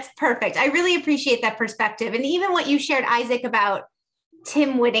 No, that's perfect. I really appreciate that perspective. And even what you shared, Isaac, about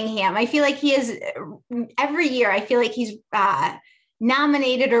Tim Whittingham. I feel like he is every year, I feel like he's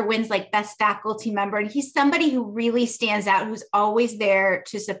nominated or wins like best faculty member. And he's somebody who really stands out, who's always there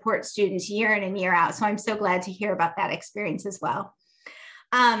to support students year in and year out. So I'm so glad to hear about that experience as well.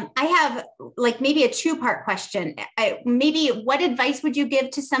 I have like maybe a 2-part question. Maybe what advice would you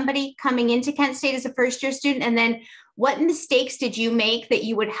give to somebody coming into Kent State as a first year student? And then what mistakes did you make that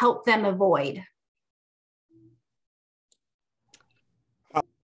you would help them avoid?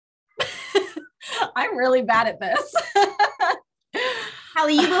 I'm really bad at this.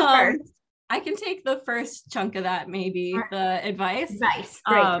 Hallie, you go first. I can take the first chunk of that, maybe the advice. Advice,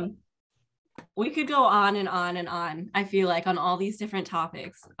 great. We could go on and on and on, I feel like, on all these different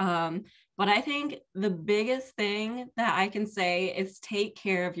topics. But I think the biggest thing that I can say is take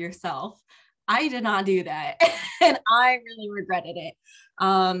care of yourself. I did not do that, and I really regretted it.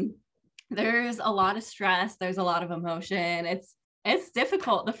 There's a lot of stress. There's a lot of emotion. It's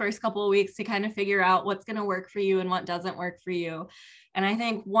difficult the first couple of weeks to kind of figure out what's going to work for you and what doesn't work for you. And I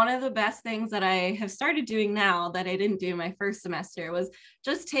think one of the best things that I have started doing now that I didn't do my first semester was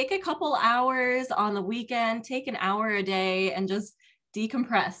just take a couple hours on the weekend, take an hour a day and just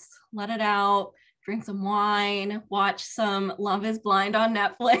decompress, let it out, drink some wine, watch some Love is Blind on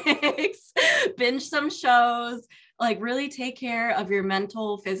Netflix, binge some shows, like really take care of your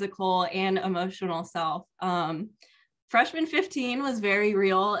mental, physical, and emotional self. Freshman 15 was very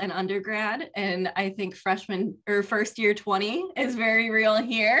real in undergrad, and I think freshman or first year 20 is very real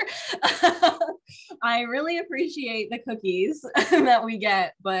here. I really appreciate the cookies that we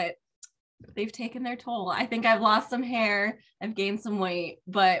get, but they've taken their toll. I think I've lost some hair, I've gained some weight,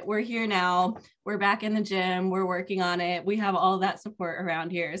 but we're here now. We're back in the gym, we're working on it. We have all that support around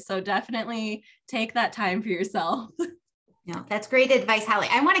here. So definitely take that time for yourself. No, that's great advice, Hallie.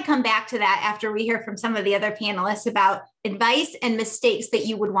 I want to come back to that after we hear from some of the other panelists about advice and mistakes that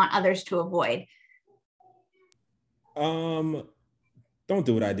you would want others to avoid. Don't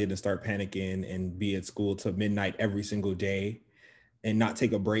do what I did and start panicking and be at school till midnight every single day and not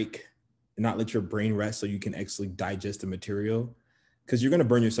take a break and not let your brain rest so you can actually digest the material, because you're going to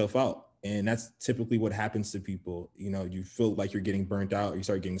burn yourself out. And that's typically what happens to people. You know, you feel like you're getting burnt out, you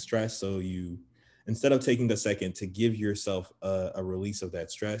start getting stressed. So you, instead of taking a second to give yourself a release of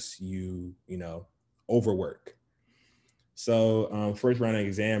that stress, you overwork. So first round of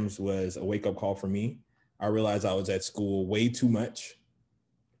exams was a wake up call for me. I realized I was at school way too much.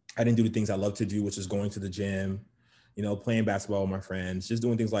 I didn't do the things I love to do, which is going to the gym, playing basketball with my friends, just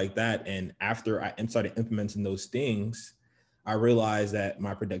doing things like that. And after I started implementing those things, I realized that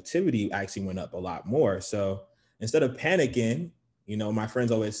my productivity actually went up a lot more. So instead of panicking, my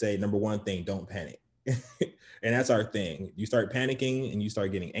friends always say, number one thing, don't panic. And that's our thing. You start panicking and you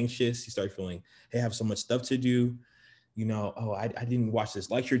start getting anxious. You start feeling, hey, I have so much stuff to do. I didn't watch this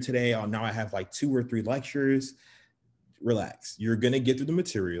lecture today. Oh, now I have like 2 or 3 lectures. Relax. You're going to get through the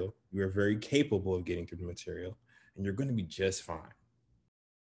material. You are very capable of getting through the material, and you're going to be just fine.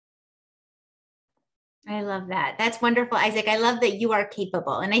 I love that. That's wonderful, Isaac. I love that you are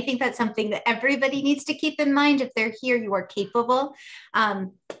capable. And I think that's something that everybody needs to keep in mind. If they're here, you are capable. I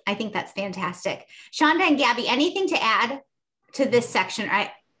think that's fantastic. Shonda and Gabby, anything to add to this section?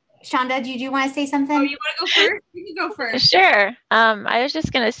 Shonda, do you want to say something? Oh, you want to go first? You can go first. Sure. I was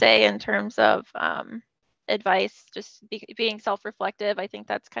just going to say, in terms of advice, just being self-reflective, I think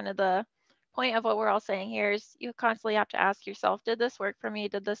that's kind of the point of what we're all saying here is you constantly have to ask yourself, did this work for me?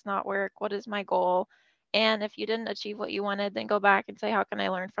 Did this not work? What is my goal? And if you didn't achieve what you wanted, then go back and say, how can I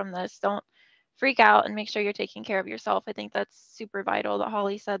learn from this? Don't freak out and make sure you're taking care of yourself. I think that's super vital that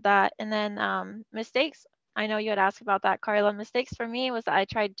Holly said that. And then mistakes. I know you had asked about that, Carla. Mistakes for me was that I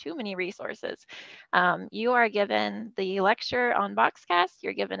tried too many resources. You are given the lecture on Boxcast.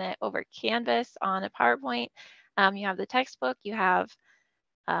 You're given it over Canvas on a PowerPoint. You have the textbook. You have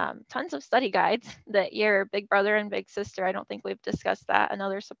tons of study guides that your big brother and big sister, I don't think we've discussed that,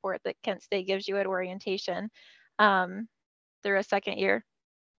 another support that Kent State gives you at orientation through a second year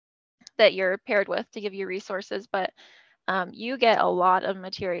that you're paired with to give you resources. But you get a lot of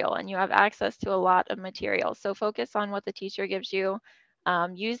material and you have access to a lot of material. So focus on what the teacher gives you.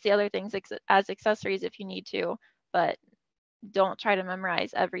 Use the other things as accessories if you need to, but don't try to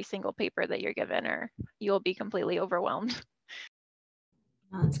memorize every single paper that you're given or you'll be completely overwhelmed.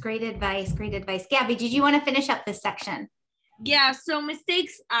 Oh, that's great advice. Great advice. Gabby, did you want to finish up this section? Yeah, so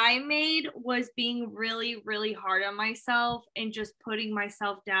mistakes I made was being really, really hard on myself and just putting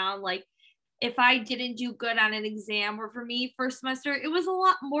myself down. Like if I didn't do good on an exam, or for me, first semester, it was a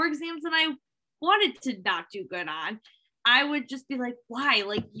lot more exams than I wanted to not do good on. I would just be like, why?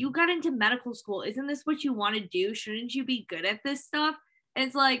 Like you got into medical school. Isn't this what you want to do? Shouldn't you be good at this stuff? And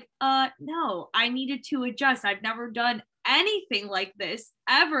it's like, no, I needed to adjust. I've never done anything like this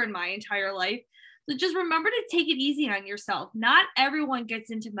ever in my entire life. So just remember to take it easy on yourself. Not everyone gets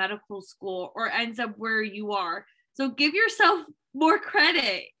into medical school or ends up where you are. So give yourself more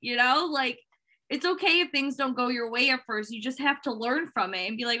credit, like it's okay if things don't go your way at first. You just have to learn from it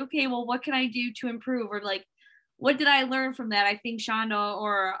and be like, okay, well, what can I do to improve? Or like, what did I learn from that? I think Shonda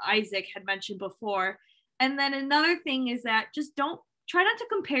or Isaac had mentioned before. And then another thing is that just try not to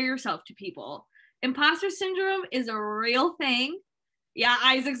compare yourself to people. imposter syndrome is a real thing. Yeah,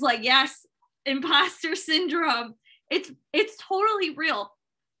 Isaac's like, yes, imposter syndrome. It's totally real.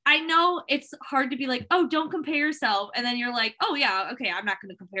 I know it's hard to be like, oh, don't compare yourself. And then you're like, oh yeah, okay, I'm not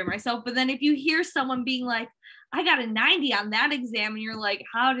going to compare myself. But then if you hear someone being like, I got a 90 on that exam, and you're like,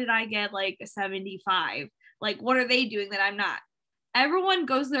 how did I get like a 75? Like, what are they doing that I'm not? Everyone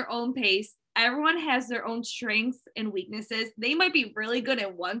goes their own pace. Everyone has their own strengths and weaknesses. They might be really good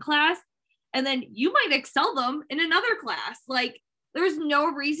in one class, and then you might excel them in another class. Like, there's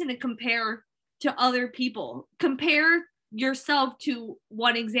no reason to compare to other people. Compare yourself to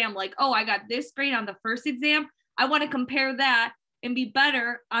one exam. Like, oh, I got this grade on the first exam. I want to compare that and be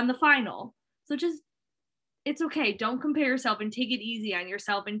better on the final. So just, it's okay. Don't compare yourself, and take it easy on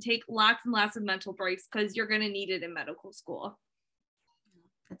yourself, and take lots and lots of mental breaks, because you're going to need it in medical school.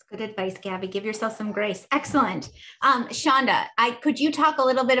 That's good advice, Gabby. Give yourself some grace. Excellent. Shonda, could you talk a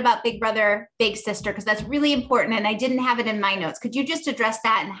little bit about Big Brother, Big Sister? Because that's really important, and I didn't have it in my notes. Could you just address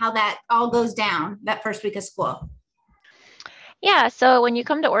that and how that all goes down that first week of school? Yeah, so when you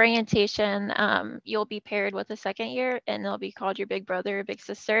come to orientation, you'll be paired with a second year, and they'll be called your big brother or big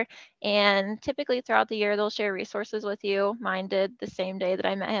sister. And typically throughout the year, they'll share resources with you. Mine did the same day that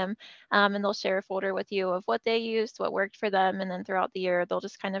I met him. And they'll share a folder with you of what they used, what worked for them. And then throughout the year, they'll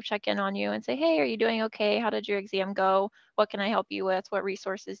just kind of check in on you and say, hey, are you doing okay? How did your exam go? What can I help you with? What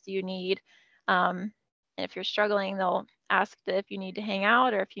resources do you need? And if you're struggling, they'll ask if you need to hang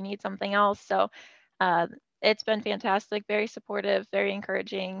out or if you need something else. So it's been fantastic, very supportive, very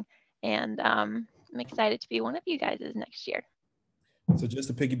encouraging, and I'm excited to be one of you guys next year. So just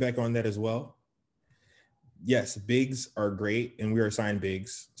to piggyback on that as well, yes, bigs are great, and we are assigned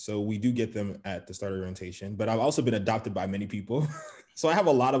bigs, so we do get them at the start of orientation. But I've also been adopted by many people, so I have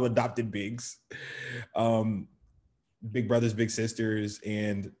a lot of adopted bigs, big brothers, big sisters,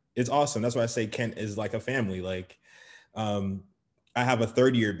 and it's awesome. That's why I say Kent is like a family. Like, I have a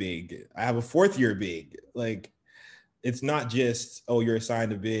third year big. I have a fourth year big. Like, it's not just, oh, you're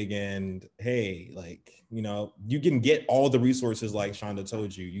assigned a big and hey, like, you know, you can get all the resources like Shonda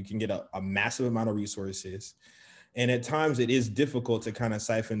told you. You can get a massive amount of resources. And at times it is difficult to kind of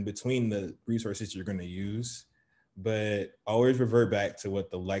siphon between the resources you're going to use, but always revert back to what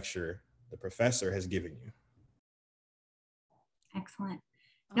the professor has given you. Excellent.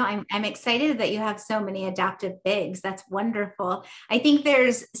 No, I'm excited that you have so many adoptive bigs. That's wonderful. I think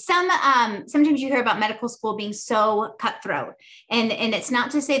there's sometimes you hear about medical school being so cutthroat, and it's not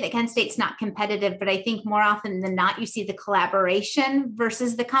to say that Kent State's not competitive, but I think more often than not, you see the collaboration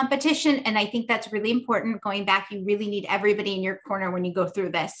versus the competition. And I think that's really important. Going back, you really need everybody in your corner when you go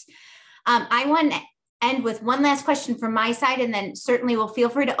through this. I want to end with one last question from my side, and then certainly we'll feel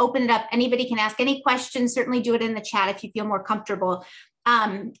free to open it up. Anybody can ask any questions. Certainly do it in the chat if you feel more comfortable.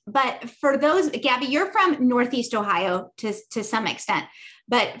 But for those, Gabby, you're from Northeast Ohio to some extent,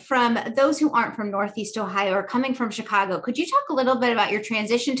 but from those who aren't from Northeast Ohio or coming from Chicago, could you talk a little bit about your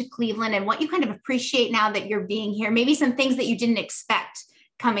transition to Cleveland and what you kind of appreciate now that you're being here? Maybe some things that you didn't expect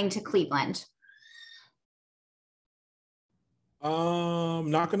coming to Cleveland.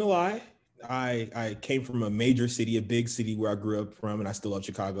 Not gonna lie. I came from a major city, a big city where I grew up from, and I still love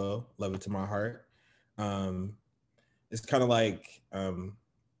Chicago, love it to my heart. It's kind of like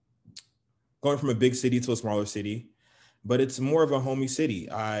going from a big city to a smaller city, but it's more of a homey city.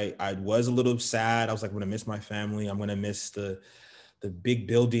 I was a little sad. I was like, I'm gonna miss my family. I'm gonna miss the big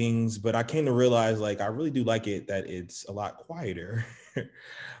buildings, but I came to realize, like, I really do like it, that it's a lot quieter.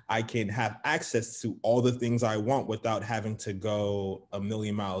 I can have access to all the things I want without having to go a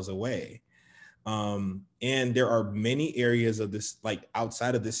million miles away. And there are many areas of this, like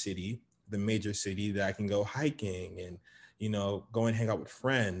outside of the city, the major city, that I can go hiking and, you know, go and hang out with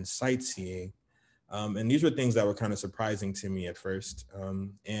friends, sightseeing. And these were things that were kind of surprising to me at first.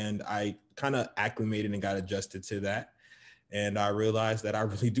 And I kind of acclimated and got adjusted to that. And I realized that I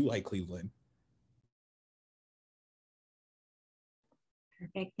really do like Cleveland.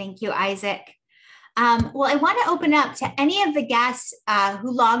 Perfect. Thank you, Isaac. Well, I want to open up to any of the guests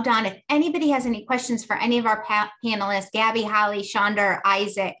who logged on. If anybody has any questions for any of our panelists, Gabby, Holly, Shonda, or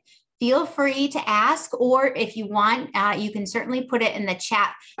Isaac, feel free to ask, or if you want, you can certainly put it in the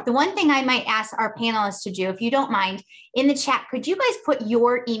chat. The one thing I might ask our panelists to do, if you don't mind, in the chat, could you guys put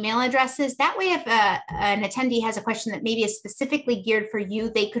your email addresses? That way, if an attendee has a question that maybe is specifically geared for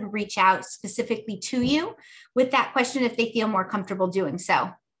you, they could reach out specifically to you with that question if they feel more comfortable doing so.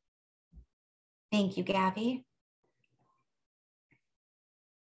 Thank you, Gabby.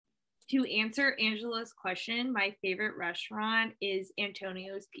 To answer Angela's question, my favorite restaurant is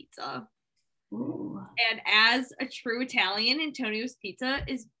Antonio's Pizza. Ooh. And as a true Italian, Antonio's Pizza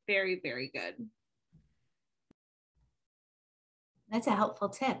is very, very good. That's a helpful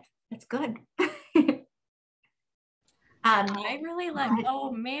tip. That's good. I really like,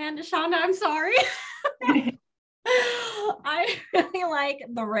 oh man, Shonda, I'm sorry. I really like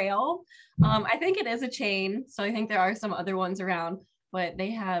the Rail. I think it is a chain, so I think there are some other ones around, but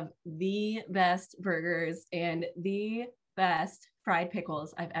they have the best burgers and the best fried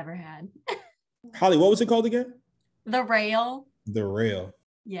pickles I've ever had. Holly, what was it called again? The Rail. The Rail.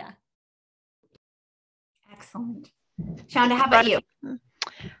 Yeah. Excellent. Shonda, how about you?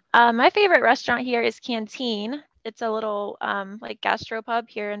 My favorite restaurant here is Canteen. It's a little like gastropub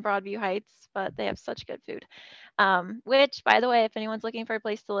here in Broadview Heights, but they have such good food. Which, by the way, if anyone's looking for a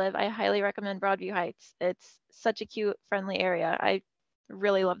place to live, I highly recommend Broadview Heights. It's such a cute, friendly area. I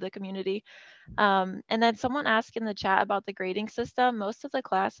really love the community. And then someone asked in the chat about the grading system. Most of the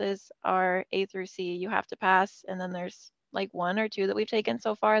classes are A through C. You have to pass, and then there's like 1 or 2 that we've taken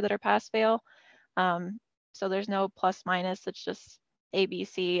so far that are pass fail. So there's no plus minus. It's just A, B,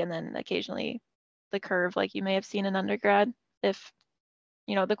 C, and then occasionally the curve, like you may have seen in undergrad, if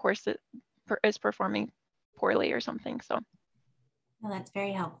the course is performing poorly or something. So well, that's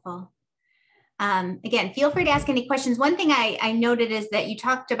very helpful. Again, feel free to ask any questions. One thing I noted is that you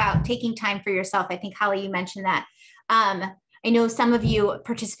talked about taking time for yourself. I think, Holly, you mentioned that. I know some of you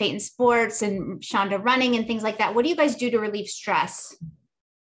participate in sports and Shonda running and things like that. What do you guys do to relieve stress?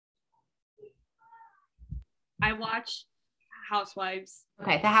 I watch Housewives.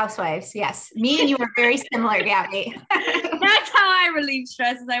 Okay, the Housewives. Yes, me and you are very similar, Gabby. That's how I relieve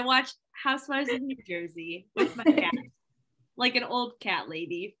stress. Is I watch Housewives of New Jersey with my cat, like an old cat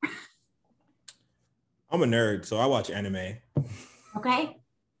lady. I'm a nerd, so I watch anime. Okay,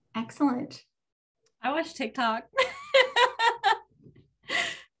 excellent. I watch TikTok.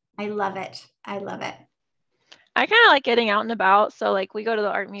 I love it. I love it. I kind of like getting out and about. So like we go to the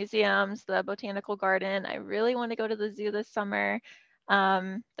art museums, the botanical garden. I really want to go to the zoo this summer.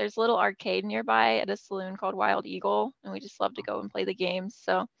 There's a little arcade nearby at a saloon called Wild Eagle, and we just love to go and play the games.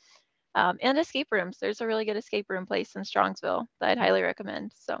 So, and escape rooms. There's a really good escape room place in Strongsville that I'd highly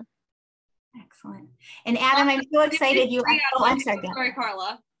recommend. So. Excellent. And Adam, I'm so excited you. Oh, I'm sorry. Sorry,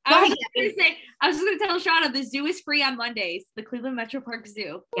 Carla. Go I ahead, was just going to tell Shauna the zoo is free on Mondays. The Cleveland Metro Park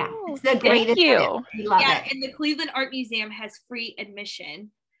Zoo. Yeah, it's the greatest. Thank you. We love it. And the Cleveland Art Museum has free admission.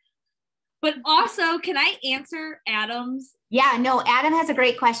 But also, can I answer Adam's? Yeah, no, Adam has a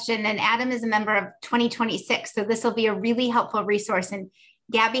great question, and Adam is a member of 2026, so this will be a really helpful resource. And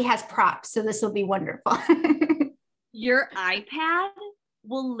Gabby has props, so this will be wonderful. Your iPad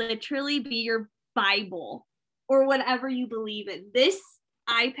will literally be your Bible or whatever you believe in. This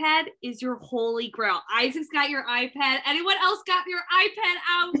iPad is your holy grail. Isaac's got your iPad. Anyone else got your iPad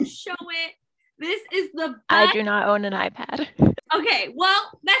out? Show it. This is the best. I do not own an iPad. Okay,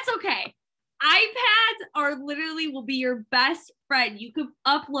 well, that's okay. iPads are literally will be your best friend. You could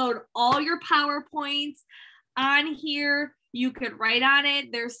upload all your PowerPoints on here. You could write on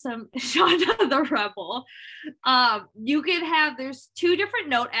it. There's some Shonda the Rebel. You could have, there's 2 different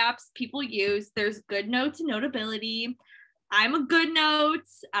note apps people use. There's Good Notes and Notability. I'm a Good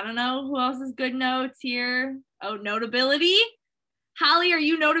Notes. I don't know who else is Good Notes here. Oh, Notability. Holly, are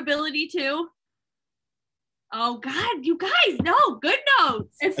you Notability too? Oh God, you guys, no, Good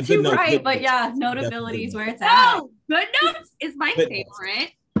Notes. It's too bright, but yeah, Notability is where it's at. No, Good Notes is my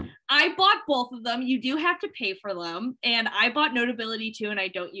favorite. I bought both of them. You do have to pay for them. And I bought Notability too, and I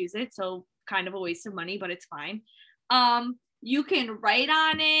don't use it. So kind of a waste of money, but it's fine. You can write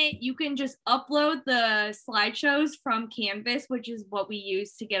on it. You can just upload the slideshows from Canvas, which is what we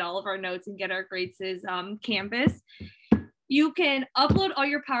use to get all of our notes and get our grades is Canvas. You can upload all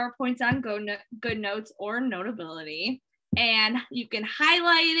your PowerPoints on Good Notes or Notability. And you can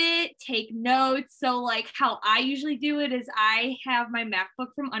highlight it, take notes. So like how I usually do it is I have my MacBook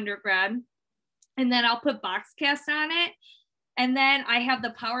from undergrad, and then I'll put Boxcast on it. And then I have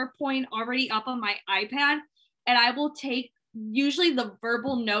the PowerPoint already up on my iPad, and I will take usually the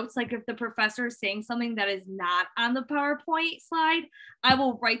verbal notes. Like if the professor is saying something that is not on the PowerPoint slide, I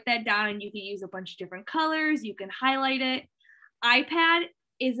will write that down, and you can use a bunch of different colors. You can highlight it. iPad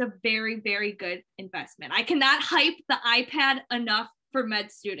is a very, very good investment. I cannot hype the iPad enough for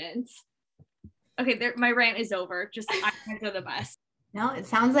med students. Okay, my rant is over. Just iPads are the best. No, it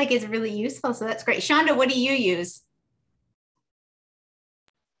sounds like it's really useful. So that's great. Shonda, what do you use?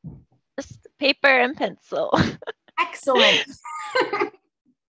 Just paper and pencil. Excellent.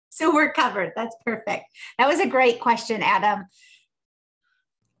 So we're covered. That's perfect. That was a great question, Adam.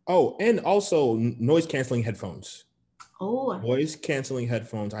 Oh, and also noise canceling headphones. Oh, Noise canceling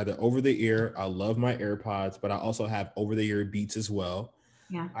headphones, either over the ear. I love my AirPods, but I also have over the ear Beats as well.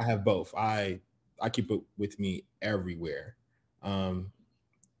 yeah. I have both. I keep it with me everywhere. And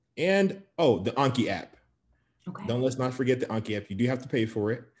the Anki app. Okay. Let's not forget the Anki app. You do have to pay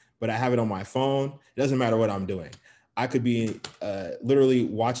for it, but I have it on my phone. It doesn't matter what I'm doing. I could be literally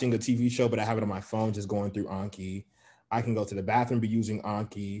watching a TV show, but I have it on my phone, just going through Anki. I can go to the bathroom, be using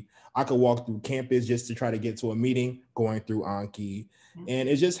Anki. I could walk through campus just to try to get to a meeting, going through Anki. And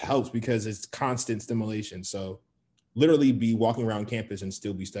it just helps because it's constant stimulation. So literally be walking around campus and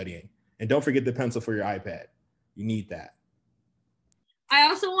still be studying. And don't forget the pencil for your iPad. You need that. I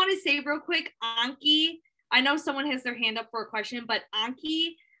also want to say real quick, Anki, I know someone has their hand up for a question, but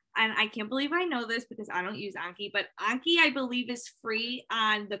Anki, and I can't believe I know this because I don't use Anki, but Anki, I believe, is free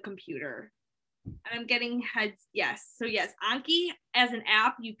on the computer. And I'm getting heads, yes. So yes, Anki as an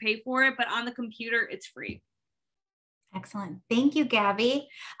app, you pay for it, but on the computer, it's free. Excellent. Thank you, Gabby.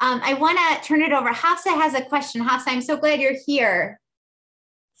 I want to turn it over. Hafsa has a question. Hafsa, I'm so glad you're here.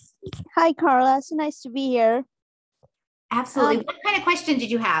 Hi, Carla. It's nice to be here. Absolutely. What kind of question did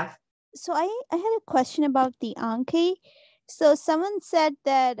you have? So I had a question about the Anki. So someone said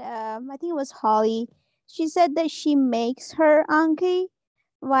that, I think it was Holly, she said that she makes her Anki,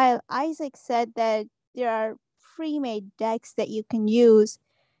 while Isaac said that there are pre-made decks that you can use.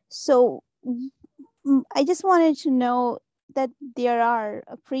 So I just wanted to know that there are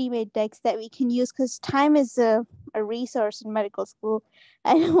pre-made decks that we can use, because time is a resource in medical school.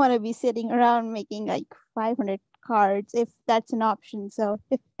 I don't want to be sitting around making like 500 cards if that's an option. So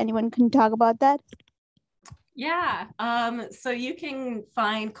if anyone can talk about that. Yeah, so you can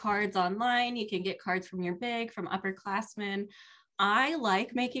find cards online. You can get cards from your big, from upperclassmen. I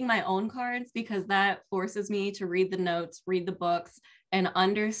like making my own cards because that forces me to read the notes, read the books, and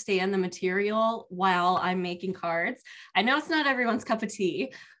understand the material while I'm making cards. I know it's not everyone's cup of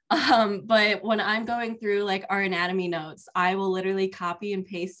tea, but when I'm going through like our anatomy notes, I will literally copy and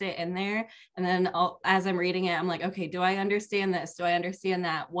paste it in there. And then as I'm reading it, I'm like, okay, do I understand this? Do I understand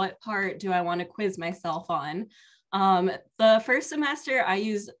that? What part do I want to quiz myself on? The first semester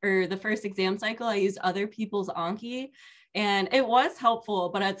the first exam cycle, I used other people's Anki, and it was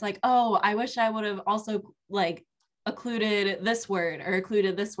helpful, but it's like, oh, I wish I would have also like occluded this word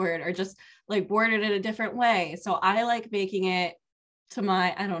or just like worded it a different way. So I like making it to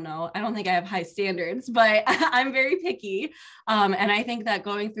my, I don't know, I don't think I have high standards, but I'm very picky. And I think that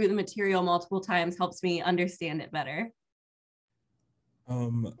going through the material multiple times helps me understand it better.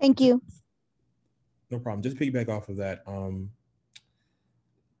 Thank you. No problem. Just piggyback off of that. I'm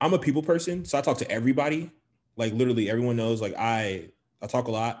a people person, so I talk to everybody. Like literally everyone knows, like I talk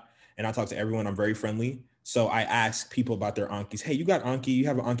a lot and I talk to everyone. I'm very friendly. So I ask people about their Ankis. Hey, you got Anki, you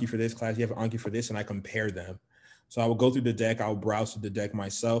have an Anki for this class, you have an Anki for this, and I compare them. So I will go through the deck, I'll browse through the deck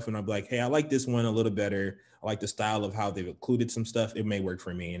myself, and I'll be like, hey, I like this one a little better. I like the style of how they've included some stuff. It may work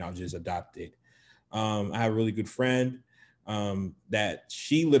for me, and I'll just adopt it. I have a really good friend that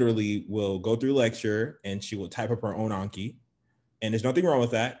she literally will go through lecture and she will type up her own Anki. And there's nothing wrong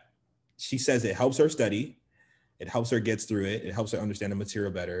with that. She says it helps her study. It helps her get through it. It helps her understand the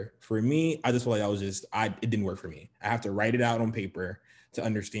material better. For me, I just feel like it didn't work for me. I have to write it out on paper to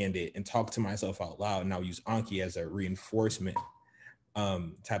understand it and talk to myself out loud. And I'll use Anki as a reinforcement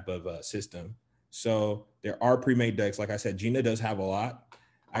type of system. So there are pre-made decks. Like I said, Gina does have a lot,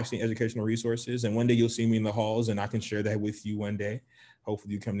 actually, educational resources. And one day you'll see me in the halls and I can share that with you one day.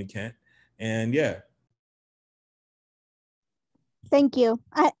 Hopefully you come to Kent. And yeah. Thank you.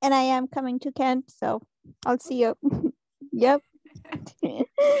 I am coming to Kent, so I'll see you. Yep.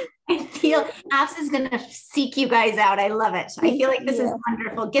 I feel Apps is going to seek you guys out. I love it. I feel like this is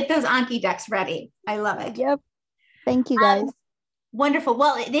wonderful. Get those Anki decks ready. I love it. Yep. Thank you, guys. Wonderful.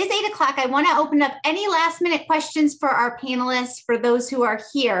 Well, it is 8 o'clock. I want to open up any last minute questions for our panelists, for those who are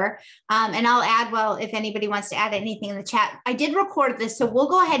here. And I'll add, well, if anybody wants to add anything in the chat. I did record this, so we'll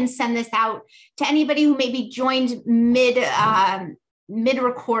go ahead and send this out to anybody who maybe joined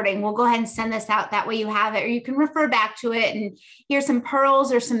mid-recording. We'll go ahead and send this out. That way you have it, or you can refer back to it and hear some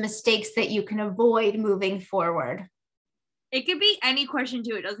pearls or some mistakes that you can avoid moving forward. It could be any question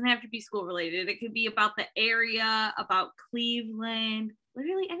too. It doesn't have to be school related. It could be about the area, about Cleveland,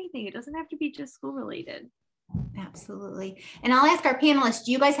 literally anything. It doesn't have to be just school related. Absolutely. And I'll ask our panelists,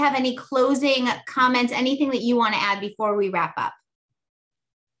 do you guys have any closing comments, anything that you want to add before we wrap up?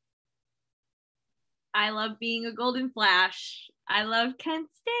 I love being a Golden Flash. I love Kent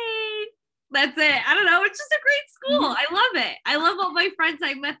State. That's it. I don't know. It's just a great school. I love it. I love all my friends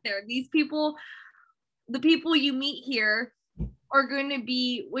I met there. These people, the people you meet here are going to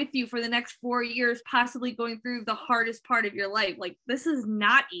be with you for the next 4 years, possibly going through the hardest part of your life. Like, this is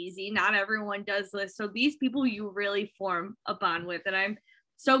not easy. Not everyone does this. So these people you really form a bond with. And I'm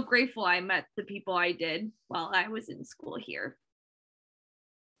so grateful I met the people I did while I was in school here.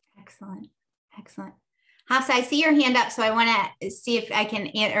 Excellent. Excellent. Hafsa, I see your hand up, so I want to see if I can,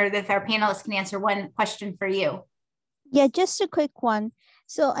 or if our panelists can answer one question for you. Yeah, just a quick one.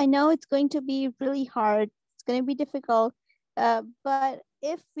 So I know it's going to be really hard. It's going to be difficult. But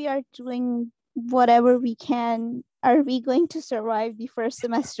if we are doing whatever we can, are we going to survive the first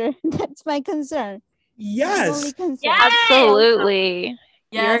semester? That's my concern. Yes. Only concern. Yes. Absolutely.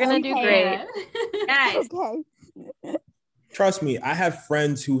 You're Yes, going to do great. Yes. Okay. Trust me, I have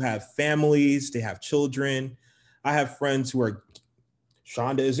friends who have families, they have children. I have friends who are,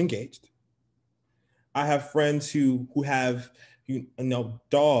 Shonda is engaged. I have friends who have, you know,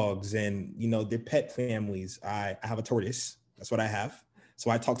 dogs and, you know, their pet families. I have a tortoise. That's what I have. So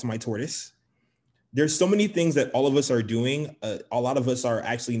I talk to my tortoise. There's so many things that all of us are doing. A lot of us are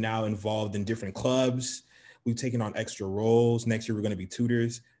actually now involved in different clubs. We've taken on extra roles. Next year, we're going to be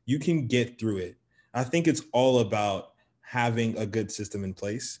tutors. You can get through it. I think it's all about having a good system in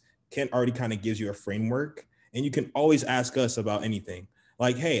place. Kent already kind of gives you a framework, and you can always ask us about anything.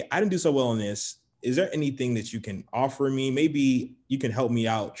 Like, hey, I didn't do so well on this. Is there anything that you can offer me? Maybe you can help me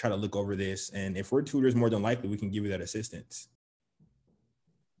out, try to look over this. And if we're tutors, more than likely, we can give you that assistance.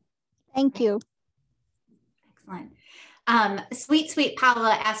 Thank you. Excellent. Sweet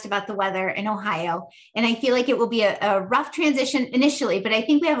Paula asked about the weather in Ohio, and I feel like it will be a rough transition initially, but I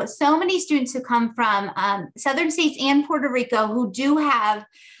think we have so many students who come from southern states and Puerto Rico who do have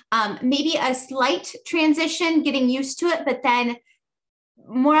maybe a slight transition, getting used to it, but then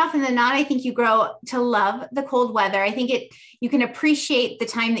more often than not, I think you grow to love the cold weather. I think you can appreciate the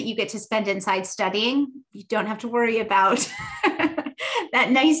time that you get to spend inside studying. You don't have to worry about that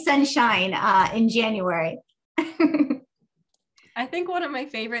nice sunshine in January. I think one of my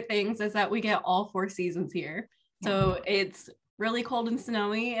favorite things is that we get all 4 seasons here. So it's really cold and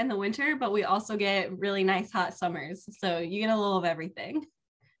snowy in the winter, but we also get really nice hot summers. So you get a little of everything.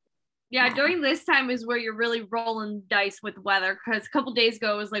 Yeah, during this time is where you're really rolling dice with weather, because a couple days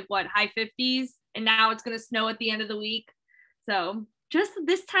ago it was like what, high 50s, and now it's going to snow at the end of the week. So just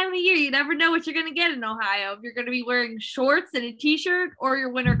this time of year, you never know what you're going to get in Ohio. If you're going to be wearing shorts and a t-shirt or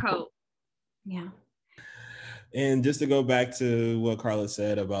your winter coat. Yeah. And just to go back to what Carla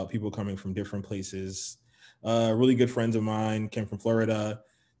said about people coming from different places, really good friends of mine came from Florida.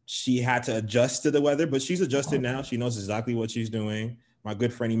 She had to adjust to the weather, but she's adjusted now. She knows exactly what she's doing. My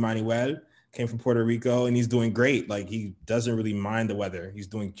good friend Emmanuel came from Puerto Rico, and he's doing great. Like, he doesn't really mind the weather. He's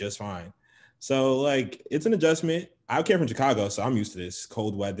doing just fine. So, like, it's an adjustment. I came from Chicago, so I'm used to this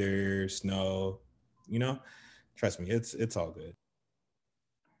cold weather, snow, you know, trust me, it's all good.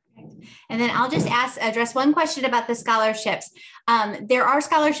 And then I'll just address one question about the scholarships. There are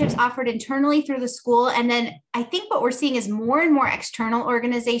scholarships offered internally through the school. And then I think what we're seeing is more and more external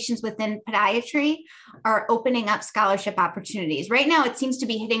organizations within podiatry are opening up scholarship opportunities. Right now, it seems to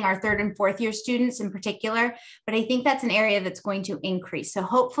be hitting our 3rd and 4th year students in particular, but I think that's an area that's going to increase. So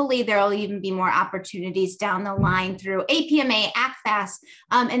hopefully there will even be more opportunities down the line through APMA, ACFAS,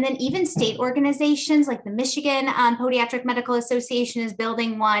 and then even state organizations like the Michigan Podiatric Medical Association is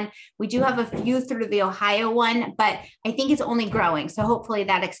building one. We do have a few through the Ohio one, but I think it's only growing. So hopefully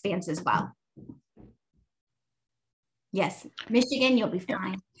that expands as well. Yes, Michigan, you'll be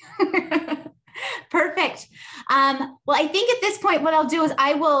fine. Perfect. Well, I think at this point, what I'll do is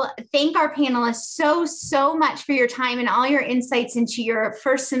I will thank our panelists so much for your time and all your insights into your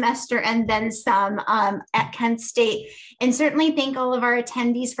first semester and then some at Kent State. And certainly thank all of our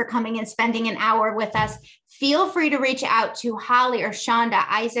attendees for coming and spending an hour with us. Feel free to reach out to Holly or Shonda,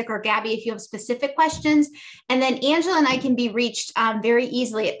 Isaac, or Gabby if you have specific questions. And then Angela and I can be reached very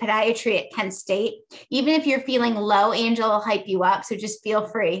easily at Podiatry at Kent State. Even if you're feeling low, Angela will hype you up. So just feel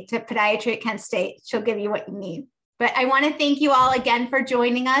free to Podiatry at Kent State. She'll give you what you need. But I want to thank you all again for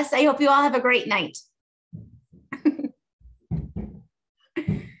joining us. I hope you all have a great night.